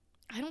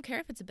 I don't care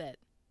if it's a bit.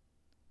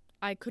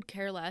 I could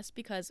care less,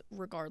 because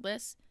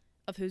regardless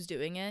of who's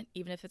doing it,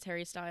 even if it's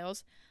Harry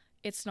Styles,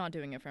 it's not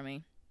doing it for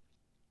me.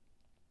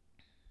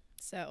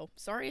 So,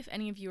 sorry if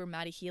any of you are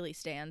Maddie Healy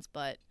stans,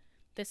 but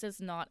this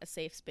is not a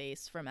safe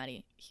space for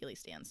Maddie Healy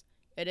stans.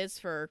 It is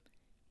for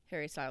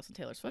Harry Styles and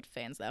Taylor Swift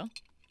fans, though.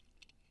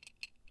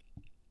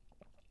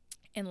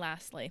 And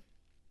lastly,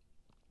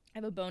 I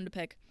have a bone to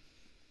pick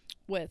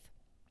with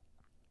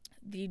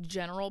the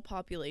general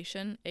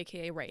population,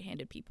 aka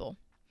right-handed people.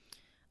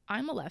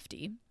 I'm a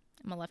lefty.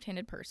 I'm a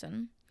left-handed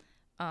person.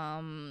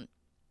 And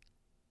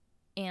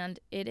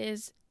it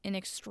is an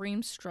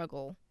extreme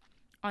struggle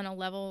on a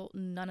level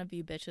none of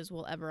you bitches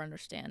will ever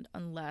understand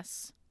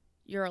unless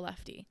you're a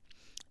lefty.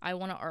 I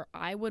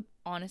would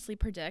honestly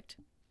predict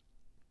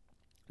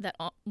that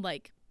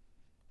like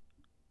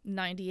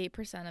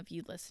 98% of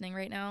you listening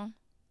right now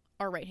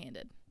are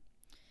right-handed.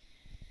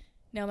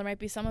 Now, there might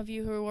be some of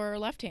you who are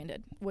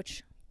left-handed,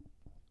 which,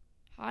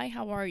 hi,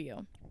 how are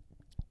you?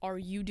 Are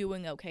you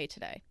doing okay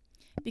today?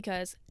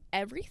 Because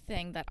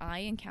everything that I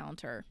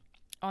encounter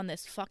on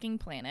this fucking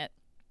planet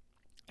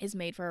is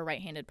made for a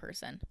right-handed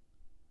person.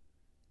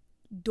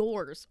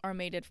 Doors are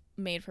made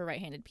for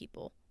right-handed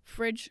people.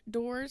 Fridge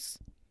doors,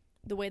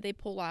 the way they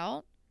pull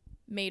out,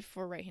 made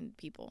for right-handed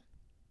people.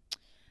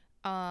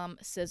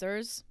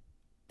 Scissors.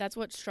 That's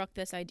what struck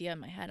this idea in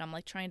my head. I'm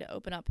like trying to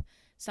open up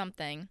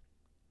something.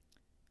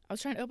 I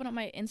was trying to open up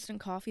my instant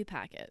coffee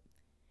packet.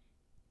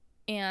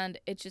 And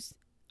it just,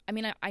 I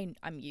mean,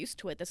 I'm used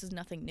to it. This is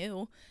nothing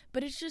new.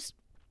 But it's just,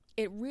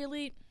 it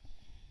really,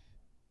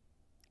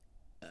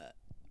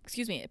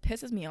 it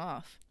pisses me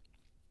off.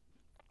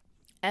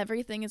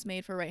 Everything is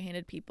made for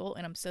right-handed people,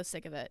 and I'm so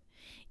sick of it.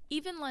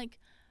 Even like,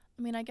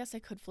 I mean, I guess I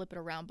could flip it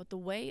around, but the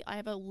way I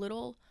have a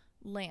little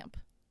lamp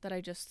that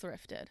I just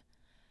thrifted,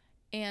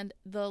 and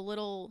the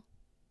little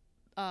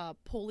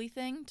pulley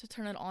thing to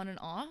turn it on and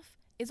off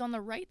is on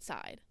the right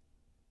side.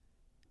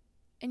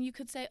 And you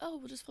could say, oh,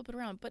 we'll just flip it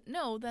around. But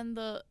no, then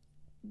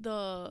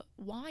the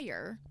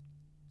wire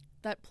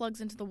that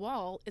plugs into the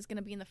wall is going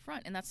to be in the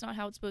front, and that's not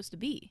how it's supposed to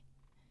be.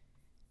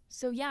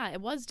 So yeah, it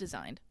was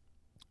designed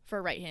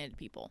for right-handed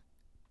people.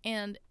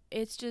 And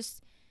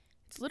it's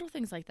little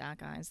things like that,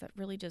 guys, that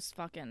really just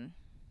fucking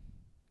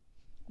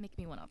make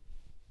me want to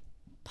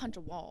punch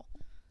a wall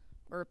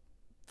or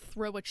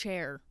throw a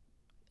chair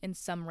in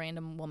some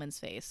random woman's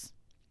face.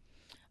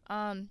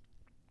 All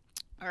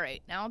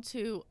right, now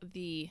to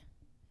the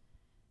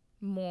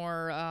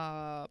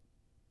more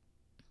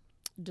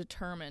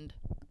determined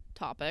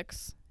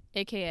topics,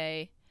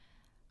 aka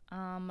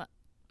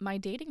my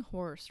dating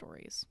horror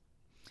stories.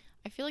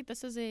 I feel like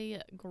this is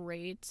a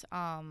great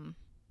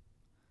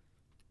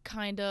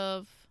kind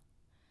of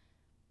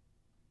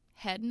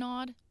head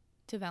nod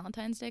to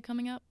Valentine's Day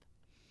coming up.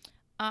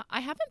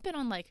 I haven't been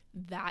on like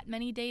that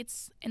many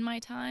dates in my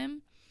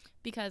time,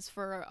 because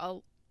for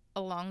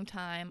a long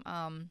time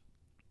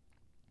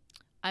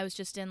I was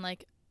just in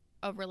like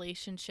a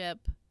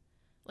relationship,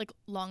 like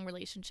long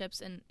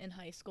relationships in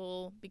high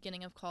school,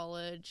 beginning of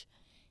college,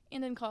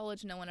 and in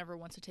college no one ever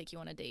wants to take you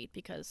on a date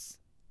because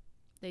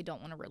they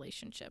don't want a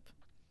relationship.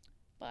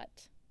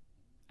 But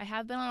I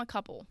have been on a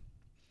couple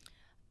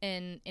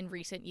in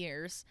recent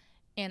years,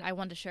 and I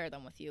wanted to share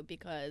them with you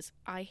because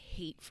I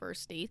hate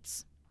first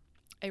dates.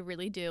 I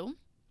really do.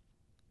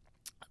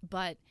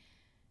 But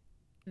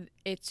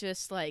it's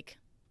just like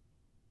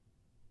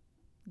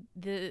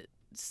the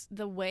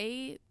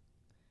way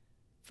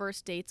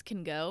first dates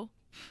can go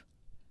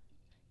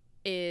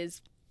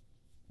is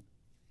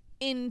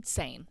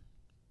insane,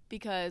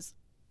 because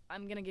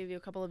I'm going to give you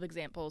a couple of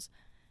examples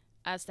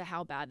as to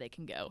how bad they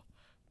can go.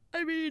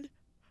 I mean,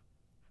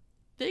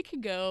 they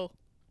could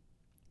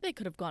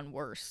have gone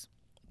worse,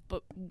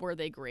 but were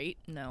they great?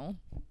 No.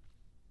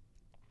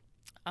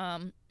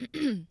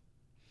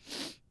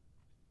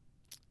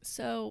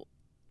 So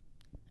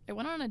I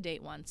went on a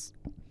date once,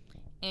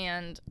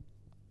 and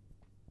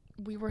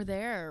we were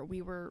there.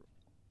 We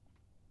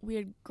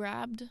had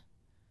grabbed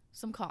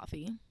some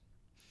coffee,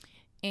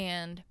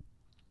 and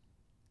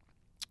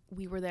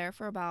we were there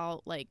for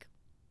about like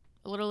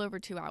a little over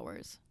 2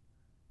 hours.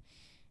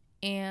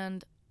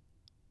 And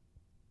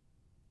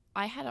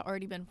I had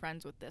already been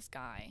friends with this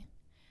guy,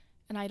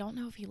 and I don't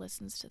know if he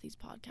listens to these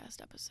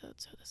podcast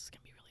episodes, so this is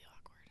gonna be really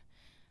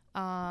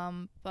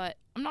awkward. But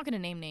I'm not gonna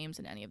name names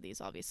in any of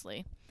these,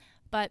 obviously.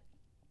 But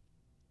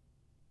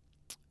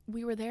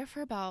we were there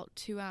for about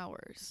 2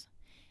 hours,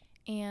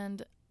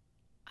 and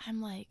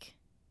I'm like,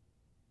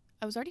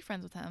 I was already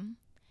friends with him,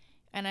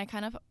 and I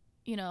kind of,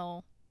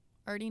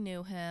 already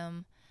knew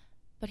him,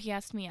 but he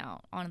asked me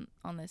out on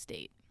this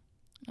date.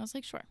 I was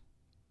like, sure.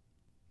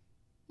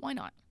 Why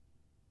not?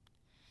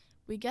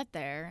 We get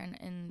there,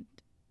 and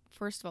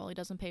first of all, he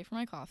doesn't pay for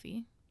my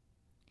coffee.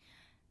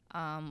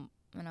 And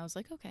I was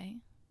like, okay,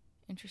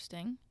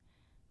 interesting,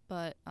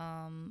 but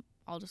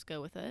I'll just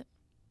go with it.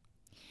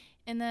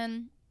 And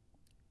then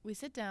we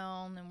sit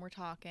down and we're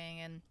talking,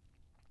 and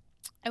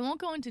I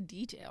won't go into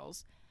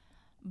details,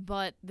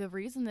 but the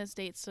reason this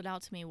date stood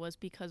out to me was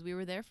because we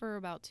were there for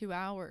about 2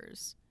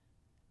 hours.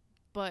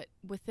 But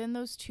within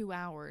those 2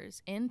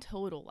 hours, in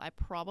total, I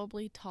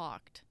probably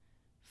talked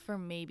for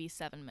maybe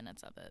 7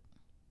 minutes of it.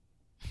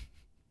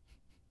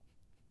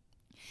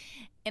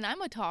 And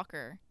I'm a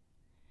talker,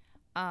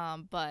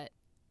 but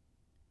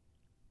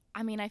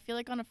I mean, I feel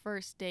like on a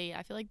first date,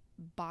 I feel like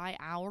by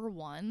hour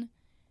 1,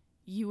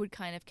 you would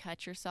kind of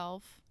catch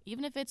yourself.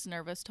 Even if it's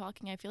nervous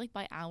talking, I feel like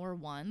by hour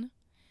 1,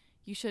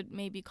 you should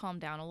maybe calm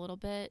down a little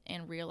bit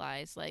and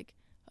realize, like,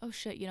 oh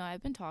shit,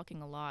 I've been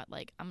talking a lot.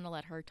 Like, I'm gonna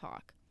let her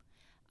talk.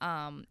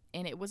 And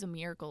it was a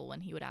miracle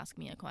when he would ask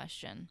me a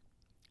question.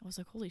 I was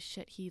like, holy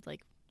shit, he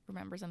like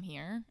remembers I'm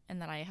here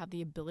and that I have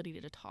the ability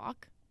to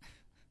talk.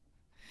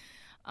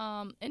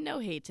 And no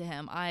hate to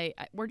him.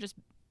 We're just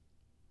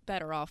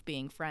better off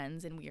being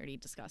friends, and we already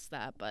discussed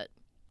that. But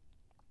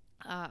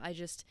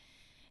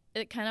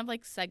it kind of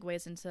like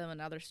segues into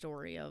another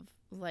story of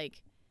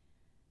like,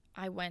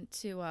 I went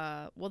to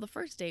the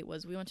first date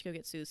was we went to go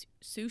get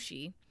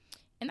sushi,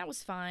 and that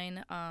was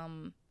fine.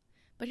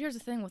 But here's the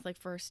thing with like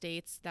first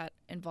dates that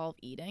involve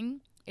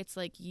eating. It's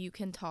like you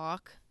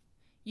talk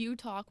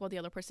while the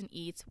other person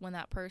eats. When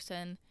that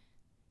person,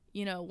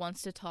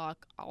 wants to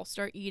talk, I'll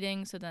start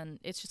eating. So then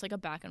it's just like a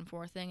back and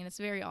forth thing, and it's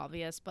very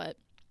obvious. But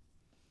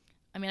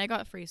I mean, I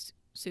got free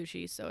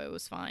sushi, so it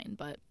was fine.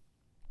 But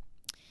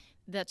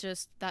that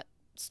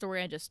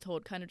story I just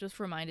told kind of just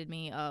reminded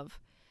me of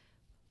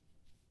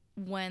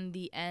when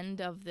the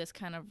end of this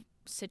kind of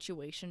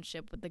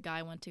situationship with the guy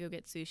I went to go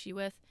get sushi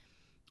with.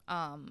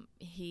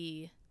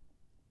 He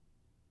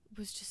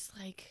was just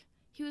like,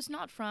 he was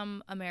not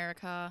from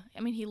America.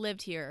 I mean, he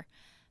lived here,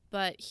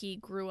 but he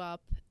grew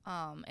up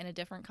in a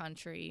different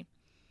country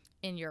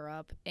in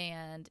Europe,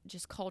 and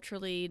just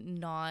culturally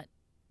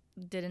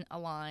didn't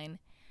align.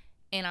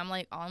 And I'm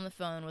like on the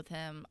phone with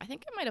him. I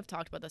think I might have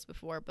talked about this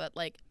before, but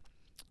like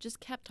just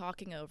kept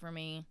talking over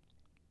me,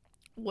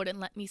 wouldn't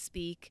let me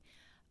speak.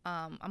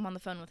 I'm on the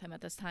phone with him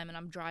at this time, and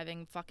I'm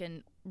driving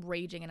fucking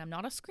raging, and I'm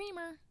not a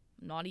screamer,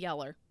 I'm not a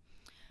yeller.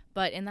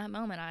 But in that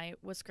moment, I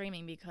was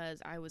screaming because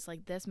I was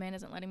like, this man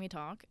isn't letting me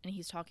talk, and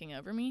he's talking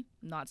over me.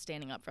 I'm not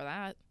standing up for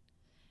that.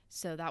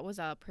 So that was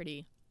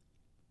pretty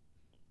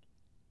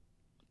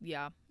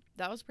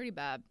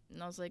bad.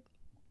 And I was like,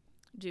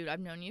 dude, I've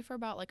known you for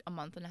about like a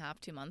month and a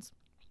half, 2 months.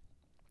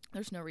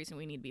 There's no reason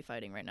we need to be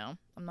fighting right now.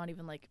 I'm not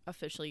even like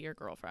officially your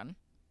girlfriend.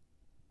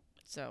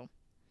 So,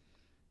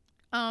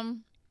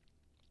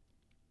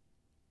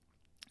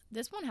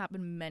 this one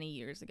happened many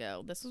years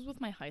ago. This was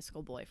with my high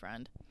school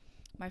boyfriend.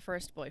 My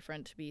first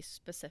boyfriend, to be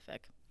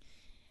specific.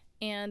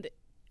 And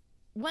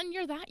when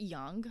you're that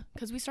young,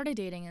 because we started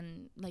dating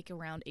in like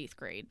around 8th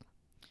grade.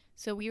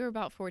 So we were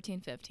about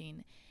 14,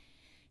 15.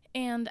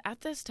 And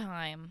at this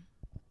time,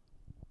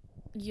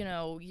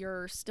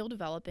 you're still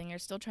developing. You're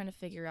still trying to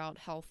figure out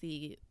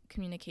healthy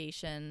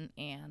communication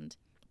and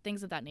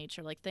things of that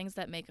nature. Like things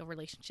that make a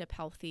relationship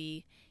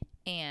healthy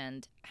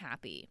and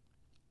happy.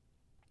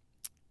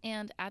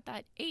 And at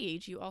that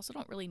age, you also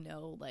don't really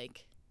know,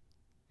 like,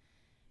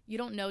 you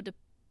don't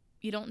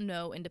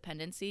know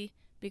independency,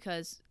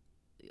 because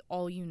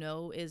all you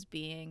know is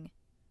being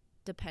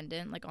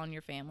dependent, like, on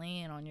your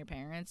family and on your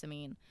parents. I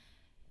mean,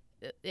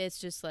 it's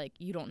just like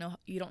you don't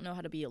know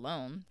how to be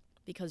alone,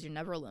 because you're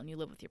never alone. You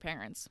live with your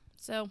parents.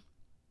 So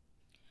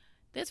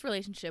this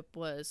relationship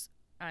was,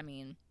 I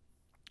mean,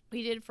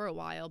 we did for a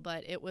while,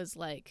 but it was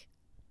like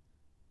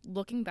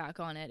looking back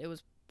on it,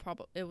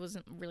 it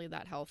wasn't really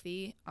that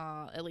healthy.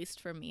 At least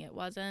for me, it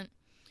wasn't.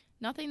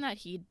 Nothing that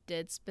he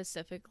did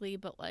specifically,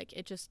 but like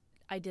it just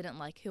I didn't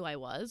like who I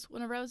was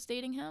whenever I was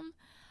dating him.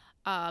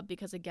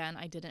 Because again,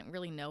 I didn't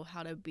really know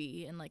how to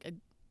be in like a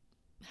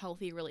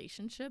healthy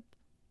relationship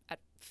at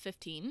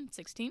 15,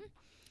 16.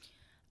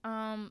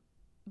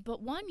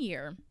 But one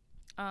year,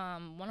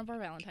 one of our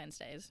Valentine's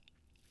days,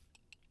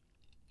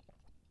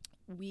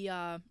 we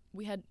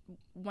had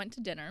went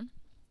to dinner,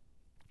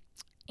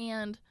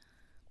 and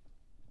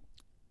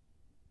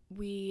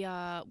we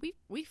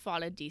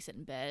fought a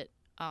decent bit.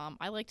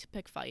 I liked to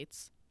pick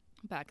fights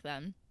back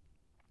then.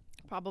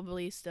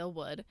 Probably still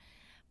would.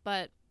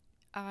 But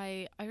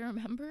I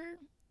remember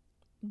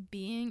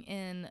being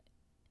in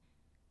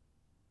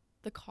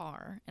the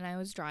car, and I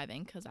was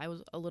driving because I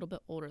was a little bit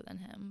older than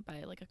him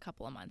by like a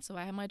couple of months. So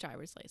I had my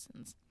driver's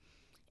license.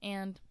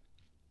 And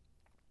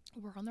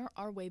we're on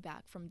our way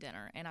back from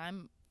dinner, and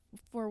I'm,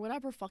 for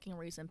whatever fucking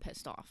reason,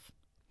 pissed off.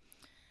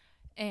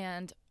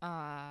 And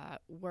I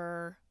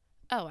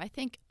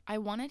think I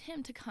wanted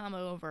him to come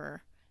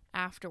over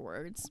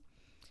afterwards,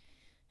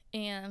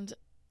 and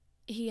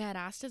he had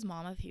asked his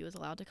mom if he was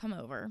allowed to come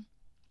over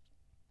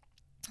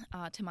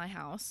to my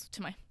house,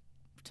 to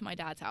my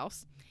dad's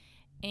house,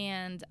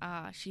 and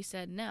she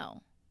said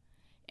no.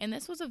 And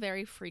this was a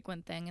very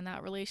frequent thing in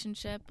that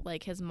relationship.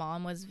 Like, his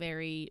mom was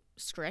very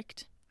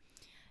strict,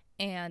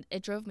 and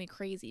it drove me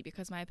crazy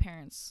because my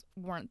parents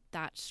weren't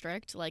that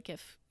strict. Like,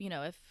 if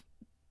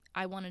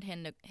I wanted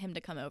him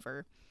to come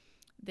over,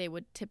 they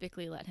would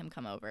typically let him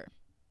come over.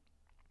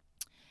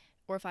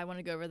 Or if I wanted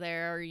to go over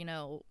there,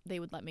 they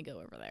would let me go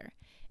over there.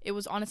 It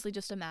was honestly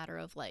just a matter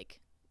of, like,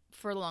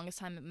 for the longest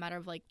time, a matter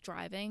of, like,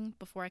 driving.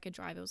 Before I could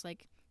drive, it was,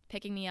 like,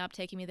 picking me up,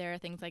 taking me there,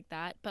 things like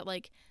that. But,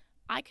 like,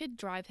 I could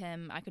drive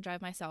him. I could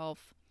drive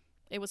myself.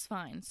 It was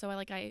fine. So,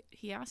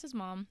 he asked his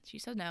mom. She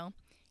said no.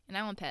 And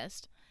now I'm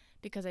pissed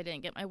because I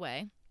didn't get my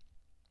way.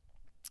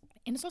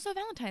 And it's also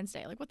Valentine's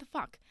Day. Like, what the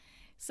fuck?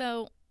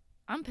 So,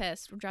 I'm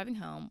pissed. We're driving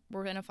home.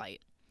 We're in a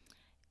fight.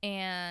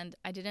 And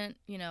I didn't,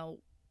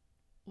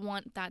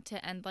 want that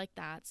to end like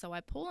that. So I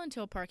pull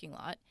into a parking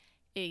lot,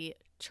 a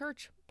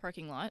church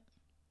parking lot,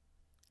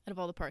 out of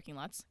all the parking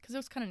lots, because it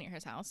was kind of near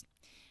his house.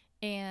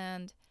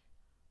 And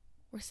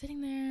we're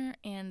sitting there,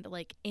 and,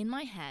 like, in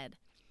my head,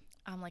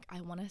 I'm like, I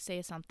want to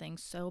say something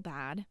so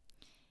bad,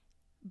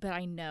 but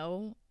I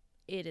know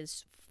it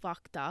is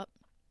fucked up.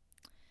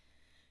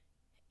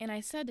 And I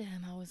said to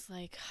him, I was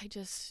like,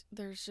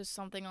 there's just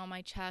something on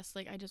my chest.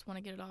 Like, I just want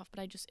to get it off,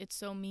 but it's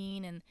so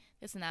mean and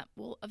this and that.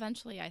 Well,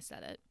 eventually I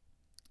said it.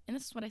 And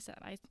this is what I said.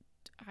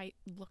 I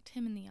looked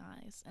him in the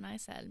eyes and I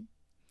said,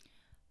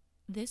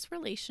 this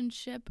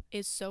relationship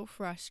is so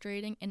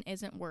frustrating and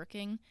isn't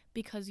working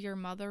because your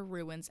mother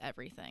ruins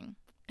everything.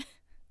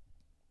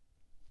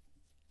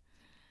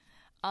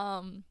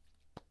 And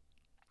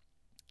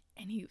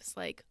he was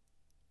like,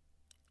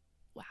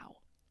 wow.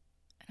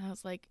 And I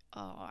was like,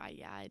 oh,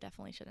 yeah, I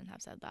definitely shouldn't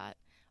have said that.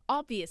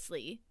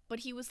 Obviously. But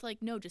he was like,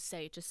 no, just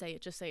say it, just say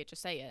it, just say it,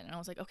 just say it. And I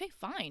was like, okay,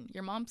 fine.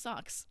 Your mom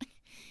sucks.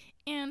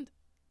 And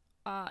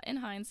in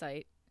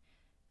hindsight,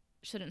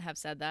 shouldn't have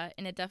said that.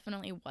 And it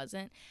definitely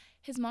wasn't.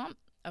 His mom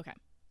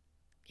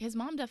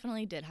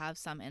definitely did have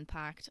some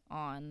impact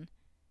on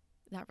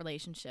that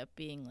relationship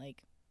being,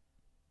 like,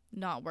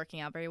 not working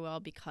out very well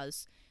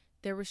because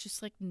there was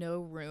just, like,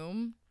 no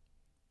room.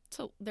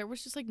 So there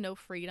was just, like, no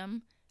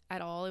freedom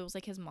at all. It was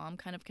like his mom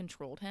kind of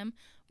controlled him,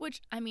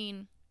 which, I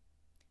mean,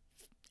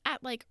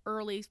 at, like,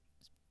 early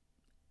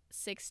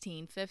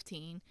 16,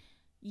 15,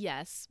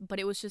 yes, but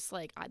it was just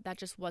like that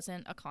just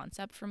wasn't a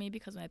concept for me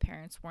because my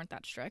parents weren't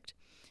that strict.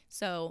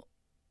 So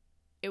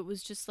it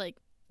was just like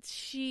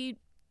she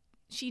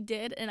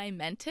did, and I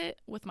meant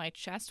it with my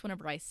chest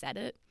whenever I said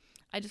it.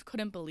 I just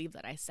couldn't believe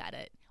that I said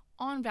it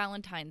on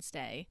Valentine's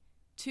Day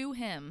to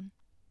him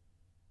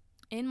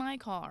in my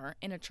car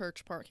in a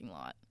church parking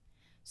lot.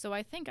 So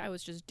I think I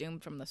was just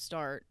doomed from the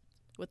start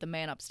with the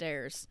man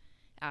upstairs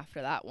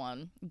after that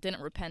one.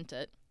 Didn't repent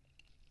it.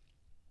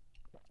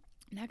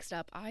 Next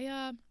up,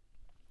 I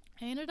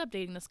ended up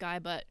dating this guy,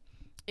 but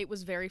it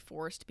was very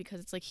forced because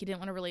it's like he didn't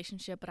want a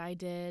relationship, but I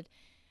did.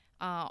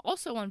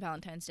 Also on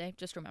Valentine's Day,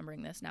 just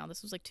remembering this now,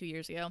 this was like 2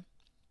 years ago,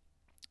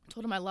 I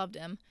told him I loved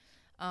him.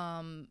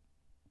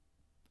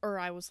 Or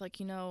I was like,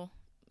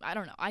 I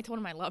don't know. I told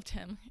him I loved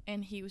him,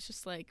 and he was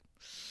just like,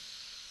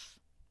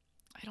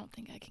 I don't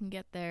think I can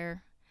get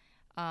there.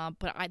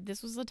 But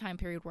this was a time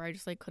period where I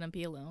just, like, couldn't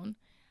be alone.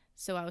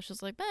 So I was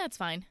just like, it's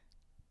fine.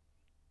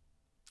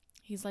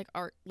 He's like,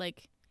 I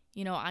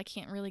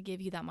can't really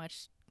give you that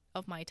much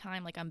of my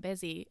time. Like, I'm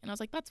busy. And I was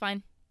like, that's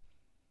fine.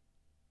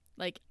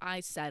 Like, I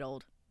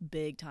settled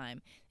big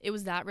time. It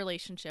was that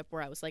relationship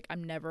where I was like,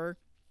 I'm never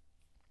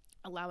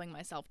allowing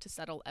myself to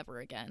settle ever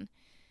again.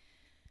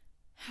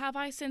 Have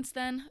I since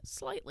then?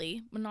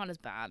 Slightly, but not as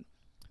bad.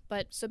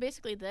 But so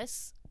basically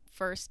this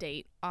first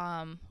date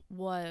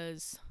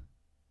was,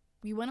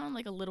 we went on,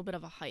 like, a little bit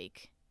of a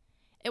hike.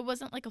 It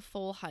wasn't like a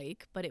full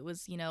hike, but it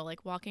was,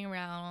 like, walking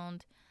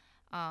around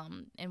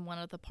in one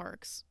of the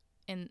parks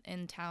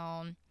in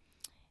town.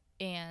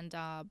 And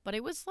but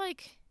it was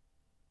like,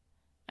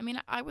 I mean,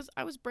 I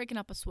was breaking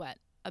up a sweat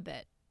a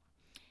bit.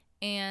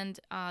 And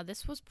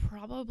this was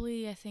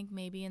probably, I think,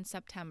 maybe in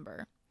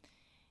September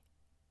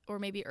or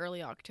maybe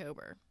early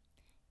October.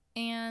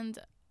 And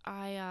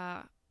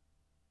I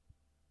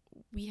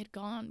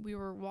we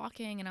were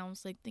walking, and I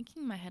was like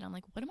thinking in my head, I'm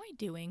like, what am I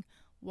doing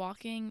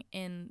walking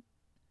in,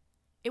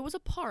 it was a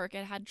park,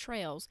 it had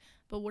trails,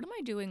 but what am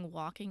I doing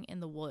walking in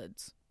the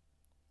woods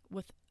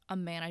with a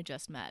man I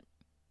just met?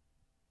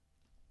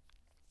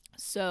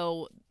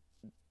 So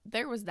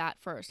there was that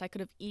first. I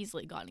could have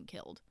easily gotten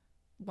killed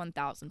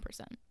 1000%,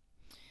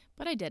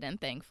 but I didn't,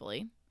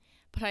 thankfully.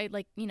 But I,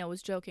 like,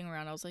 was joking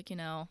around. I was like,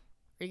 are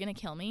you gonna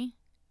kill me?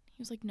 He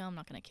was like, no, I'm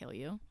not gonna kill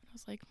you. I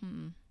was like, I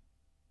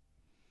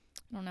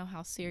don't know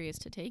how serious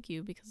to take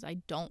you because I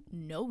don't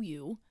know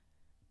you,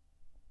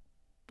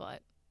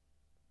 but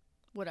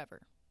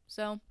whatever.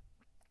 So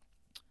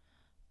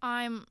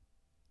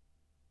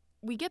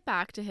we go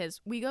back to his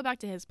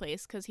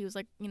place because he was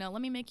like,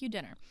 let me make you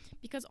dinner,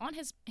 because on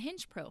his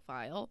Hinge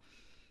profile,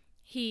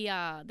 he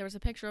there was a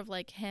picture of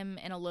like him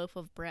and a loaf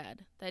of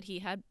bread that he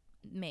had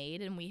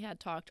made, and we had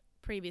talked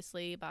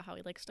previously about how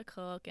he likes to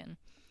cook and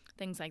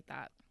things like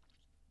that.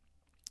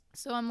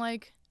 So I'm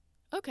like,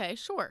 okay,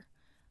 sure.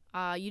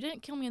 You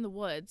didn't kill me in the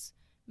woods.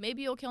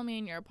 Maybe you'll kill me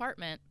in your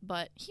apartment.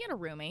 But he had a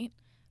roommate.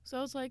 So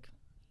I was like,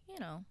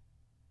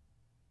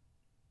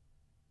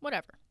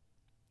 whatever.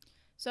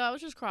 So I was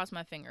just crossing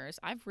my fingers.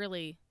 I've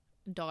really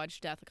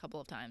dodged death a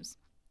couple of times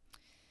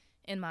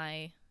in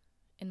my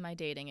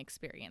dating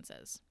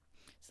experiences.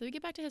 So we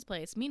get back to his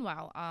place.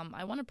 Meanwhile,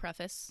 I want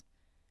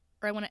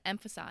to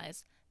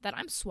emphasize that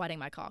I'm sweating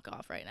my cock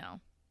off right now.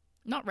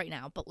 Not right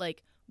now, but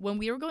like when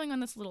we were going on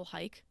this little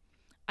hike,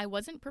 I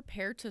wasn't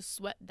prepared to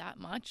sweat that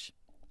much.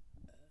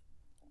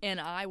 And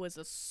I'm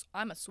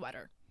a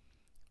sweater.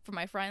 For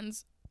my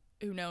friends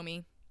who know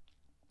me,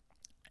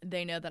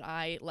 they know that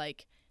I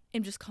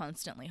am just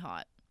constantly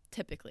hot.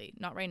 Typically,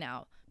 not right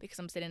now because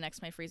I'm sitting next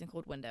to my freezing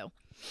cold window.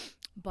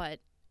 But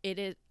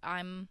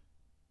I'm,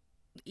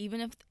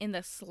 even if in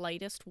the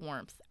slightest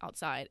warmth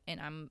outside and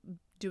I'm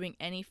doing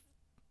any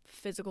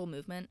physical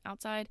movement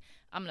outside,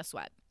 I'm gonna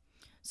sweat.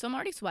 So I'm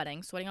already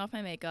sweating off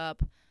my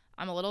makeup.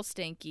 I'm a little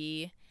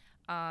stinky.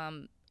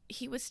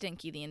 He was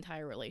stinky the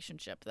entire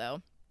relationship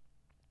though,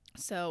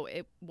 so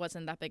it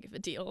wasn't that big of a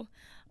deal.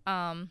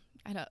 That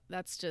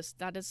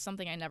is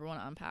something I never want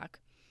to unpack.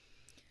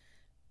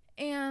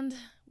 And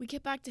we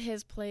get back to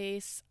his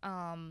place.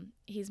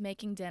 He's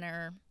making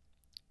dinner,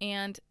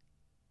 and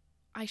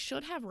I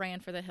should have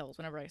ran for the hills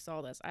whenever I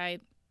saw this. I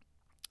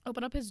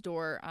opened up his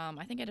door.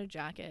 I think I had a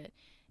jacket,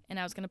 and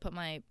I was gonna put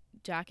my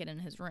jacket in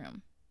his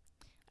room.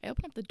 I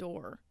opened up the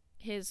door.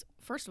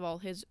 First of all,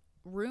 his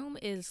room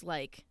is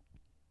like,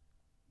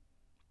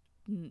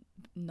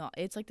 not,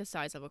 it's like the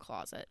size of a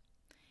closet.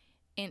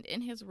 And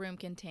in his room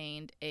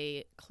contained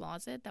a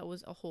closet that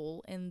was a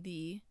hole in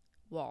the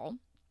wall,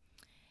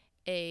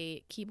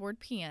 a keyboard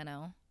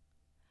piano,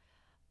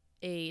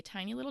 a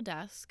tiny little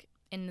desk,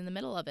 and in the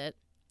middle of it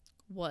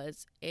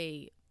was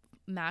a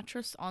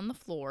mattress on the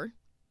floor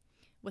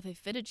with a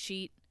fitted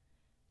sheet,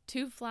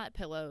 2 flat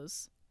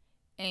pillows,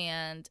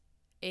 and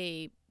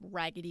a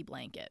raggedy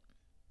blanket.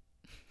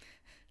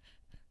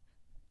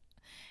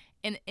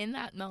 And in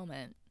that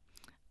moment,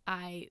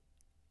 I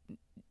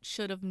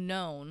should have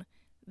known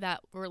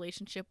that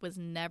relationship was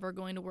never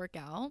going to work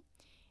out,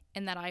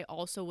 and that I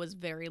also was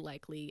very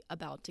likely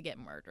about to get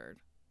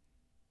murdered.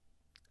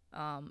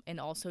 And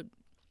also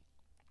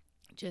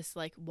just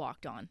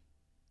walked on.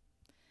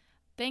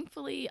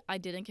 Thankfully, I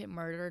didn't get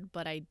murdered,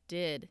 but I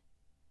did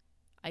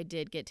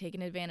get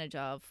taken advantage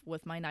of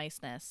with my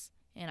niceness,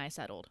 and I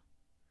settled.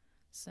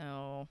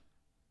 So,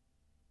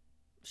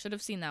 should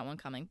have seen that one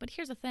coming. But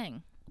here's the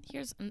thing.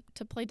 Here's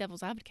to play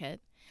devil's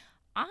advocate.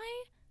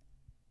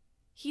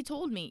 He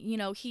told me,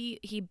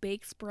 he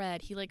bakes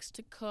bread, he likes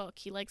to cook,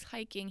 he likes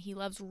hiking, he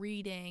loves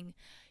reading.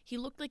 He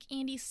looked like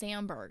Andy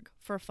Samberg,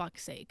 for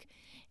fuck's sake.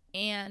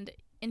 And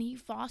he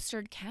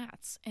fostered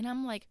cats. And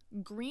I'm like,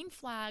 green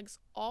flags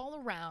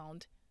all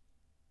around.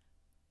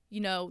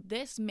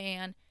 This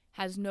man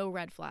has no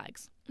red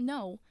flags.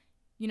 No,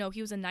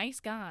 he was a nice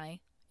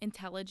guy,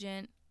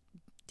 intelligent,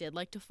 did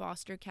like to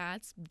foster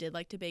cats, did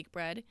like to bake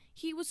bread.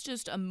 He was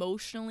just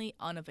emotionally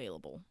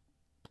unavailable.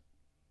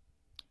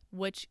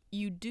 Which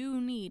you do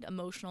need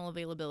emotional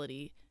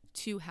availability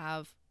to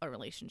have a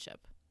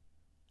relationship,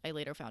 I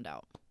later found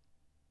out.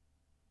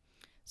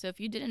 So if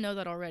you didn't know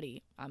that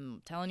already,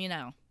 I'm telling you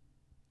now.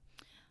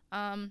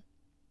 I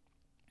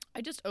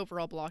just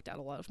overall blocked out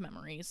a lot of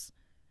memories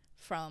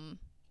from,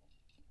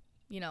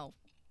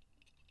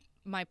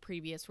 my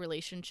previous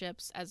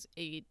relationships as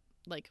a,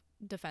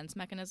 defense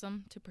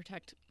mechanism to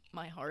protect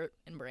my heart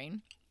and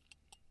brain.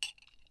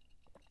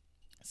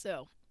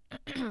 So,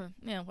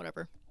 yeah,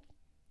 whatever.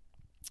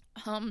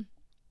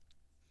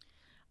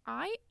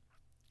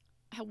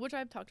 Which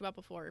I've talked about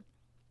before,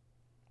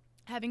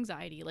 have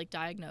anxiety,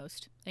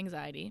 diagnosed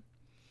anxiety,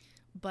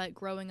 but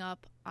growing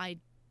up,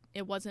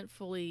 it wasn't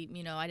fully,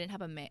 I didn't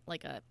have a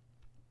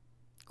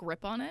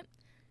grip on it.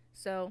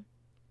 So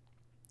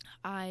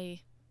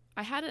I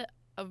had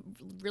a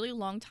really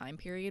long time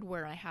period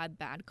where I had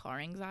bad car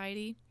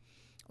anxiety.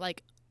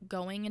 Like,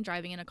 going and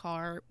driving in a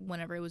car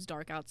whenever it was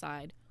dark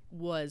outside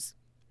was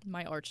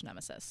my arch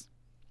nemesis.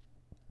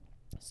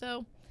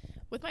 So,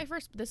 with my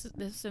first,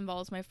 this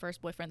involves my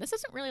first boyfriend. This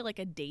isn't really like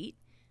a date.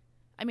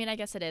 I mean, I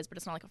guess it is, but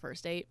it's not like a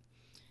first date.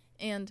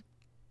 And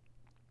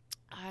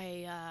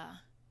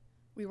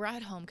we were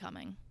at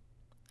homecoming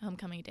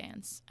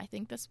dance. I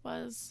think this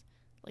was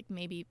like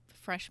maybe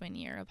freshman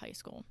year of high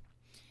school.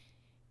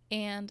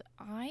 And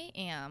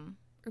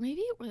or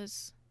maybe it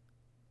was,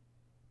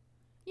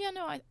 yeah,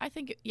 no, I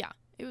think,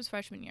 it was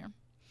freshman year.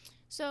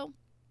 So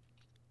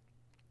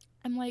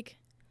I'm like,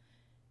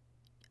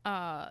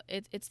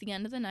 it's the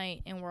end of the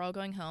night and we're all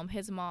going home.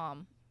 His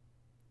mom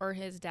or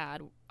his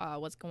dad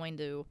was going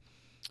to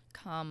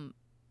come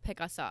pick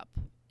us up.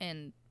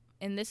 And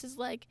this is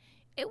like,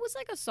 it was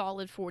like a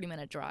solid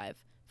 40-minute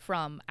drive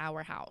from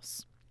our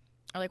house,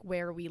 or like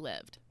where we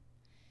lived.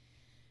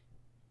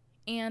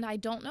 And I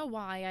don't know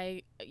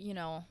why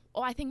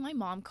I think my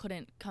mom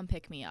couldn't come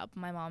pick me up.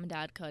 My mom and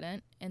dad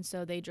couldn't. And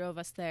so they drove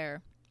us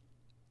there.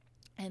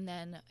 And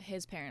then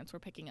his parents were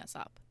picking us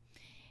up.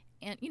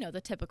 And,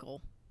 the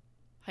typical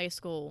high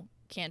school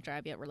can't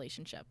drive yet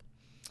relationship.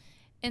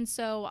 And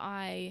so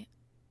I'm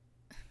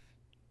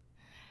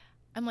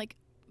like,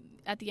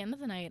 at the end of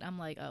the night, I'm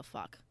like, oh,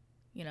 fuck.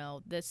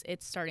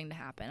 It's starting to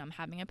happen. I'm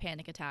having a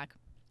panic attack.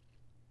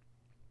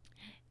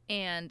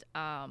 And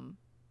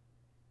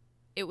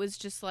it was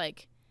just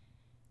like,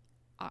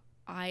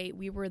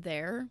 we were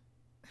there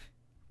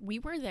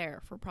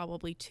for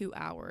probably 2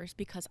 hours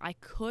because I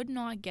could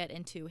not get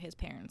into his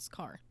parents'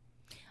 car.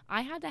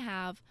 I had to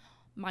have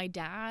my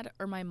dad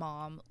or my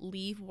mom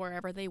leave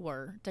wherever they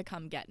were to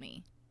come get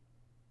me.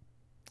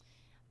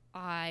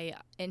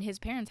 And his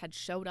parents had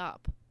showed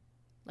up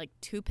like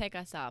to pick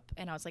us up,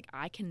 and I was like,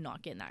 I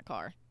cannot get in that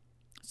car.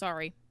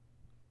 Sorry.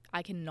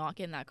 I cannot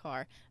get in that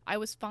car. I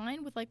was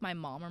fine with like my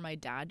mom or my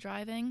dad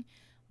driving,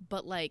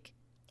 but like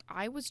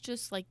I was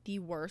just like the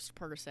worst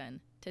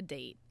person to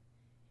date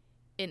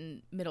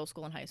in middle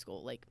school and high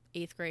school, like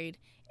 8th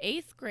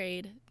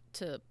grade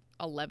to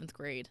 11th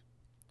grade.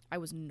 I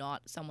was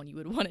not someone you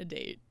would want to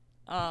date.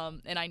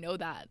 And I know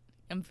that.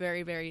 I'm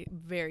very, very,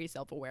 very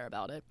self-aware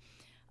about it.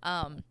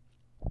 And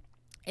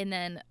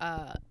then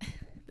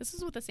this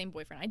is with the same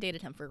boyfriend. I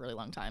dated him for a really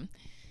long time.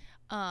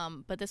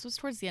 But this was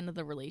towards the end of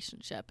the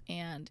relationship,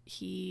 and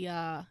he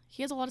has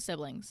a lot of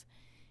siblings.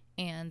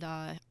 And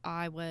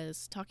I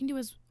was talking to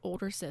his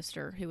older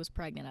sister, who was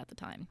pregnant at the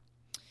time.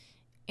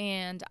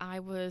 And I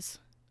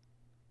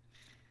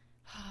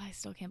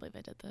still can't believe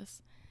I did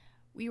this.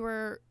 We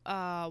were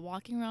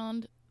walking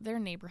around their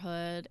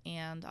neighborhood,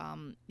 and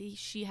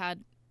he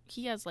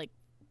has like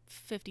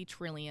 50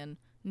 trillion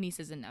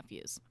nieces and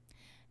nephews.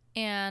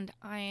 And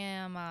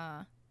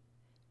I'm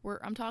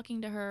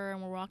talking to her,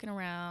 and we're walking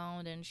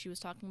around, and she was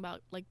talking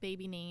about like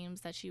baby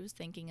names that she was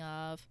thinking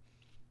of.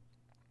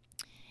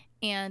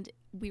 And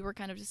we were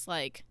kind of just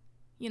like,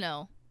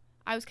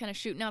 I was kind of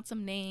shooting out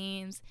some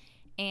names,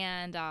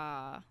 and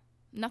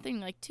nothing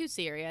like too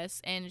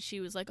serious. And she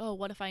was like, oh,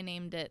 what if I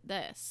named it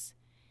this?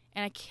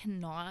 And I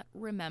cannot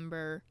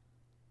remember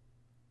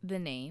the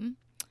name,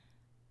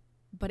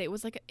 but it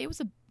wasn't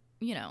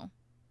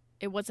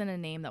a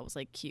name that was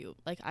like cute.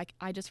 Like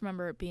I just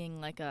remember it being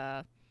like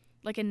a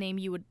name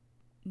you would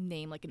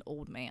name like an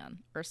old man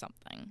or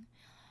something.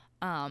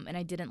 And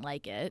I didn't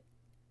like it,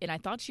 and I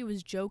thought she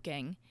was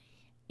joking.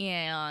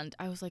 And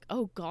I was like,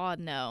 oh, God,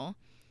 no.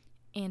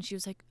 And she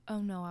was like, oh,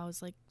 no, I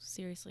was, like,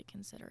 seriously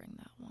considering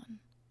that one.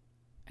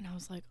 And I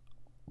was like,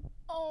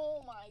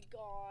 oh, my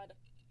God.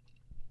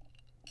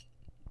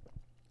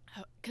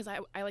 Because I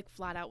like,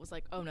 flat out was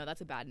like, oh, no,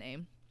 that's a bad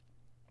name.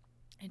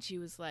 And she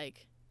was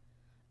like,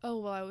 oh,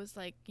 well, I was,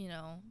 like,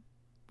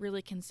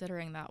 really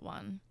considering that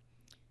one.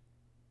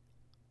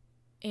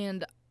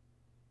 And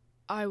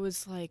I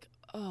was like,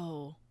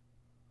 oh,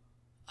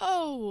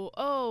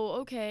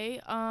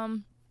 okay.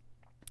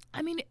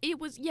 I mean, it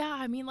was,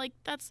 like,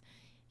 that's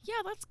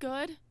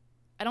good.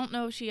 I don't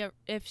know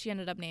if she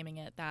ended up naming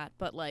it that,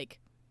 but, like,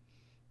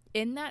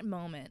 in that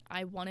moment,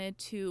 I wanted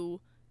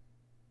to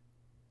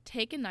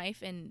take a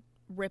knife and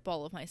rip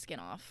all of my skin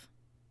off,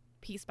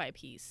 piece by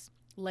piece,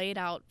 lay it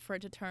out for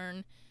it to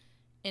turn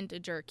into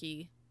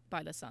jerky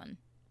by the sun.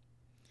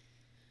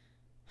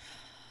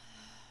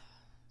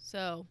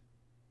 So,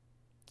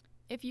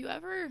 if you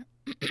ever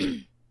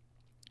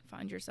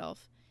find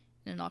yourself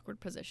in an awkward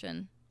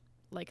position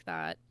like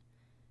that,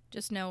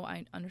 just know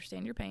I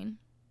understand your pain,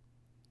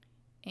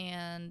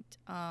 and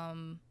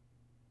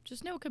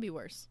just know it could be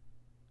worse.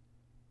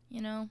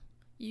 You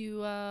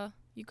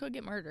could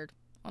get murdered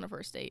on a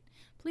first date.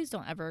 Please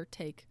don't ever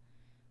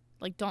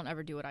don't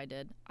ever do what I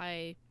did.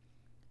 I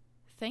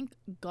thank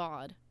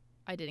God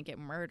I didn't get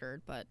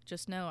murdered, but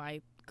just know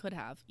I could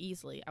have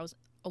easily. I was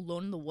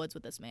alone in the woods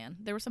with this man.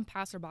 There were some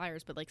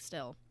passerbyers, but like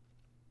still.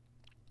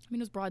 I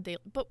mean, it was broad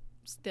daylight, but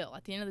still,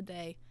 at the end of the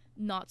day,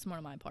 not smart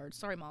on my part.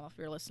 Sorry, Mom, if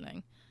you're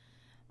listening.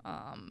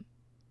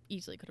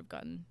 Easily could have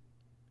gotten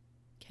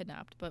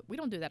kidnapped, but we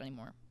don't do that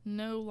anymore.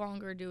 No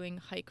longer doing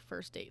hike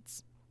first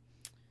dates.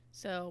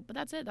 So, but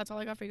that's it. That's all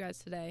I got for you guys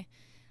today.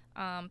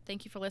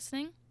 Thank you for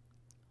listening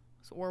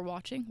or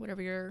watching,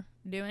 whatever you're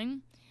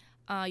doing.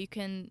 You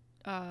can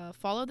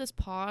follow this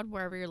pod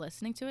wherever you're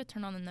listening to it.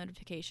 Turn on the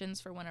notifications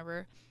for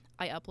whenever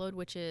I upload,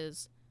 which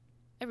is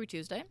every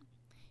Tuesday.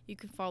 You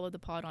can follow the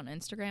pod on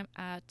Instagram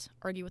at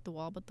Argue with the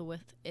Wall, but the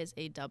with is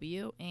a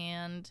W.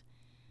 And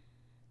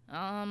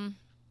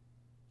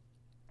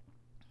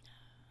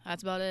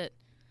that's about it.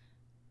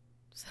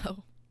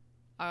 So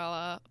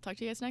I'll talk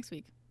to you guys next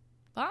week.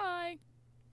 Bye.